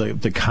indicator of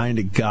the kind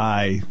of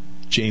guy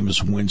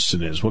Jameis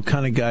Winston is. What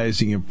kind of guy is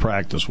he in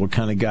practice? What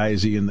kind of guy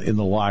is he in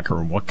the locker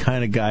room? What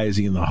kind of guy is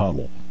he in the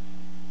huddle?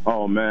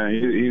 Oh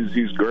man,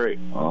 he's great.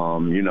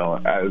 You know,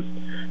 as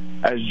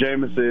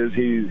Jameis is,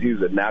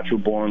 he's a natural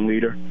born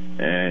leader,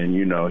 and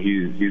you know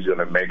he's going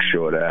to make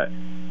sure that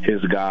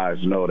his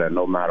guys know that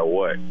no matter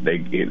what,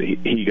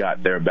 he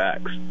got their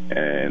backs,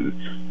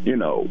 and you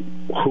know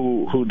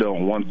who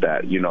don't want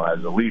that, you know,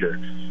 as a leader,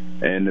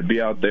 and to be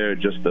out there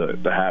just to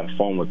have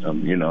fun with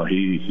him. You know,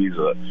 he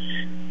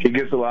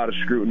gets a lot of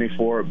scrutiny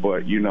for it,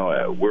 but, you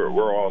know,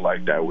 we're all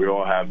like that. We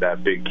all have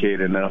that big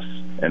kid in us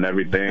and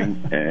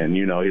everything, and,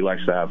 you know, he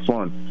likes to have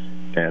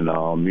fun. And,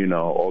 you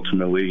know,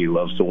 ultimately he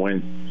loves to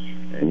win.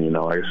 And, you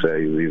know, like I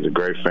say, he's a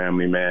great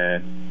family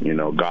man, you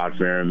know,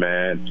 God-fearing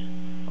man.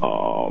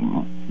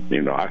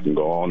 You know, I can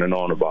go on and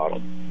on about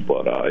him.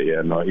 But,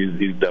 yeah, no,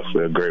 he's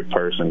definitely a great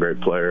person,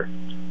 great player,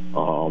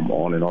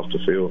 on and off the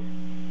field.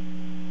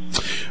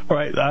 All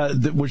right,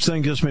 which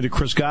then gets me to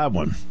Chris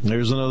Godwin.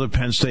 There's another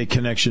Penn State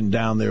connection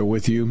down there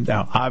with you.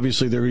 Now,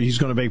 obviously, he's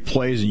going to make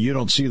plays, and you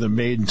don't see them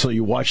made until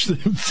you watch the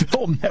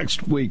film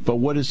next week. But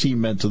what has he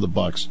meant to the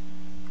Bucs?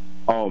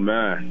 Oh,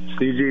 man,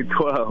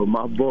 CG12,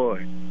 my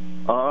boy.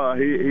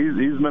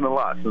 He's meant a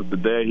lot since the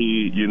day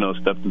he, you know,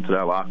 stepped into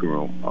that locker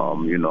room.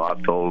 You know, I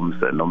told him,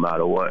 said, no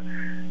matter what,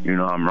 you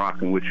know, I'm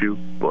rocking with you,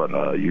 but,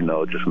 you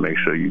know, just make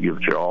sure you give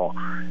it your all.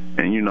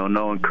 And, you know,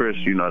 knowing Chris,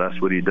 you know,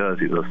 that's what he does.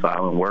 He's a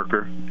silent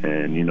worker,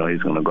 and, you know,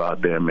 he's going to go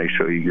out there and make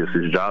sure he gets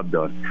his job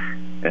done.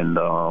 And,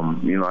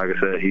 you know, like I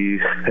said,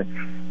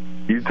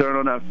 you turn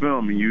on that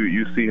film and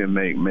you see him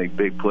make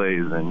big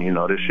plays. And, you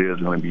know, this year is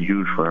going to be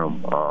huge for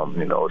him.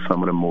 You know,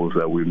 some of the moves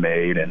that we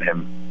made and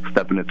him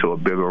stepping into a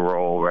bigger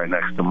role right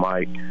next to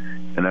Mike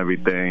and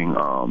everything,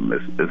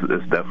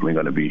 it's definitely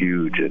going to be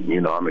huge. And,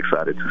 you know, I'm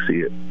excited to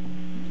see it.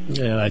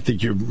 Yeah, I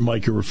think you're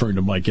referring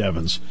to Mike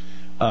Evans.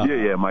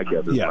 Yeah, Mike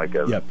Evans. Yeah, Mike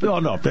Evans. Yeah.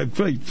 No.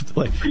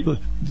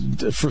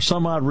 For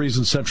some odd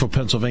reason, Central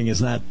Pennsylvania is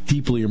not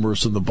deeply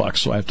immersed in the Bucs,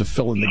 so I have to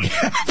fill in the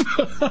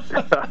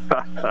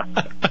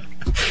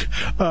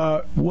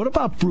gap. What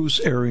about Bruce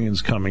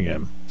Arians coming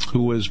in,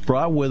 who has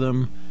brought with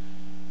him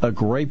a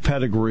great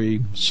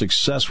pedigree,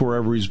 success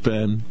wherever he's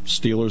been,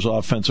 Steelers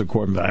offensive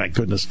coordinator. My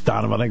goodness,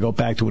 Donovan, I go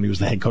back to when he was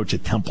the head coach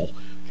at Temple.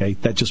 Okay,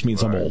 that just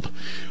means I'm old.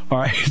 All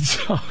right,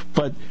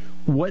 but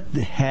what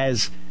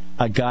has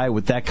a guy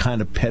with that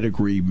kind of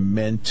pedigree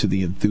meant to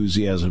the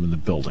enthusiasm in the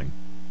building?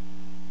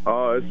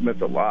 Oh, it's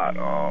meant a lot.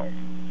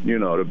 You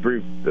know, the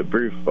brief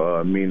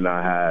meeting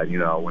I had, you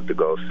know, I went to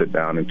go sit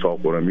down and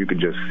talk with him. You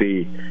could just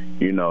see,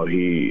 you know,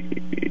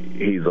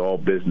 he's all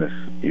business,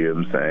 you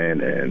know what I'm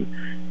saying? And,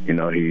 you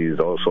know, he's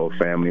also a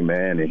family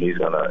man, and he's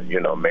going to,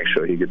 you know, make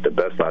sure he gets the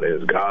best out of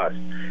his guys.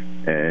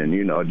 And,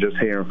 you know, just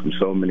hearing from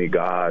so many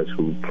guys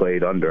who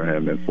played under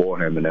him and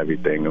for him and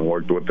everything and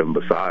worked with him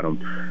beside him,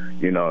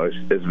 you know,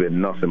 it's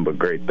been nothing but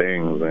great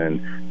things. And,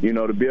 you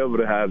know, to be able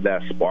to have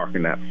that spark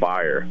and that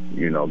fire,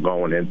 you know,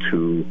 going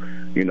into,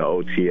 you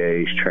know,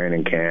 OTAs,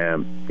 training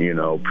camp, you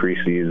know,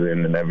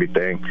 preseason and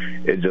everything,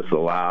 it just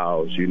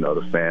allows, you know,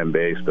 the fan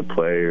base, the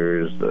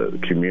players, the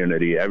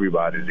community,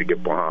 everybody to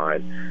get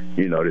behind,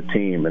 you know, the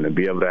team. And to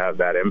be able to have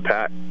that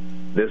impact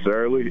this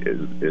early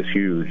is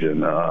huge.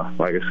 And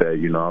like I said,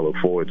 you know, I look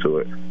forward to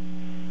it.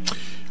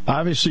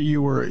 Obviously,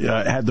 you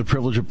had the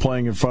privilege of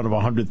playing in front of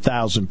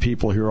 100,000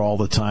 people here all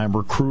the time,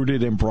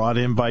 recruited and brought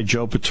in by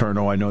Joe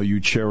Paterno. I know you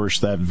cherish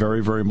that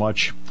very, very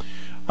much.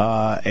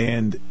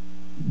 And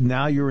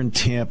now you're in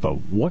Tampa.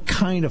 What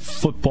kind of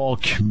football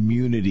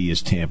community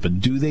is Tampa?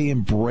 Do they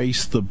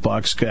embrace the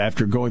Bucks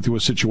after going through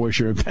a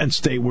situation at Penn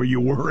State where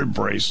you were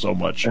embraced so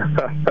much?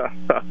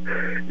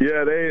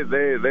 Yeah,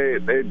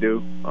 they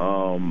do.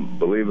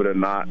 Believe it or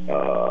not,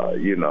 as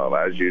you know,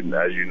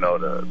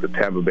 the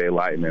Tampa Bay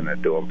Lightning are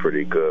doing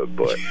pretty good.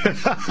 But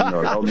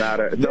no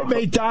matter, they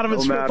made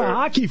Donovan Smith a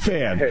hockey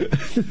fan.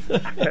 This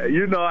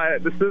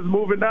is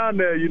moving down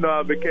there.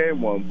 I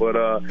became one. But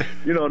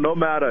no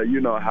matter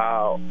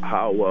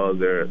how well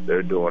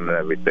they're doing and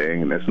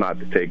everything, and it's not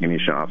to take any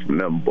shots from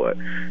them, but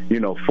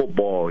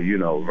football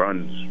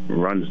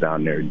runs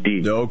down there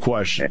deep, no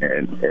question,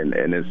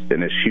 and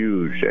it's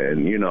huge.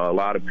 And a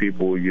lot of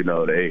people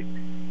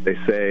they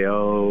say,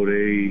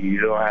 you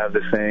don't have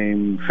the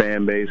same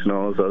fan base and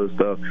all this other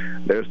stuff.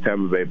 There's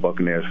Tampa Bay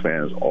Buccaneers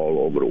fans all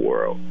over the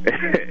world.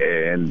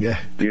 And,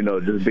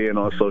 just being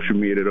on social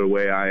media the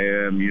way I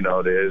am,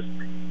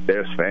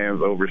 there's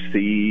fans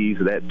overseas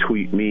that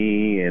tweet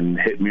me and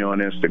hit me on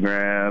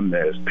Instagram.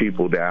 There's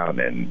people down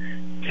in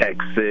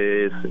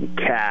Texas and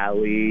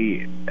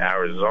Cali and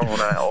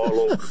Arizona, all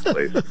over the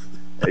place.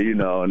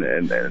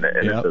 And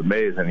it's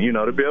amazing.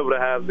 To be able to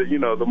have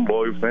them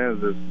loyal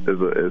fans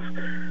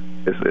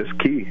is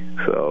key.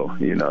 So,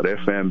 their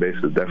fan base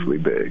is definitely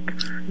big.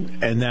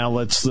 And now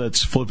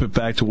let's flip it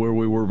back to where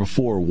we were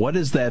before. What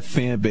has that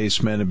fan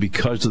base meant, and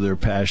because of their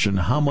passion,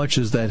 how much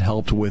has that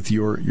helped with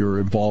your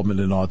involvement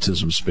in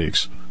Autism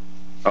Speaks?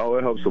 Oh,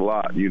 it helps a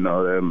lot.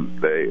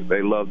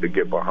 They love to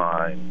get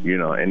behind,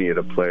 any of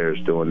the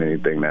players doing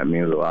anything. That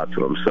means a lot to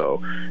them.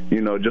 So,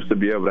 just to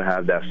be able to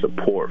have that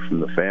support from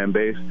the fan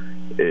base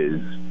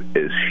is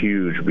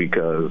huge,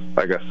 because,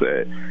 like I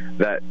said,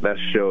 that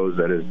shows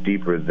that it's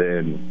deeper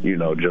than,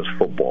 just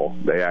football.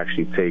 They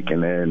actually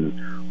taking in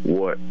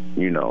what,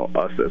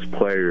 us as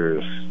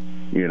players,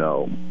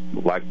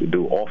 like to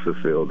do off the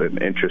field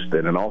and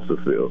interested in off the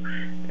field.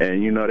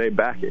 And, they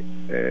back it.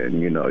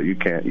 And, you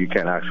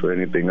can't ask for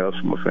anything else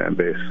from a fan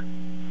base.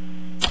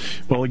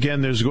 Well,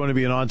 again, there's going to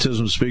be an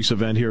Autism Speaks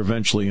event here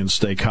eventually in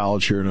State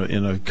College here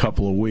in a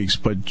couple of weeks.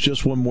 But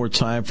just one more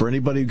time, for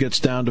anybody who gets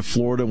down to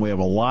Florida, and we have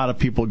a lot of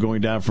people going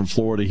down from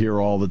Florida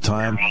here all the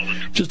time,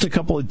 just a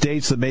couple of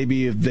dates that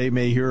maybe they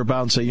may hear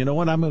about and say, you know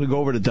what, I'm going to go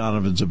over to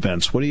Donovan's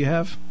events. What do you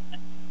have?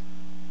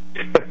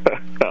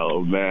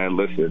 Oh, man,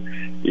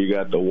 listen, you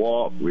got the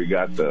walk, we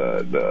got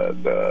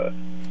the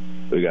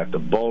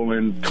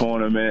bowling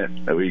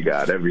tournament, and we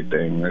got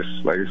everything. It's,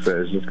 like I said,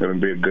 it's just going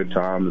to be a good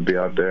time to be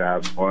out there,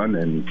 have fun,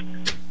 and,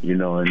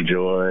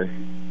 enjoy,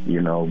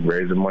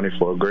 raising money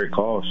for a great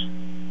cause.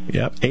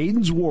 Yep.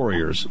 Aiden's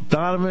Warriors.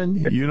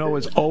 Donovan,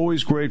 it's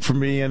always great for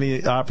me,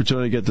 any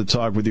opportunity to get to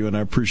talk with you, and I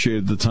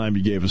appreciated the time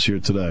you gave us here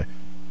today.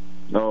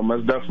 No,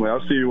 most definitely.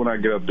 I'll see you when I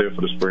get up there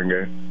for the spring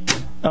game.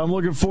 I'm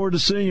looking forward to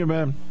seeing you,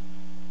 man.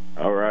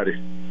 All righty.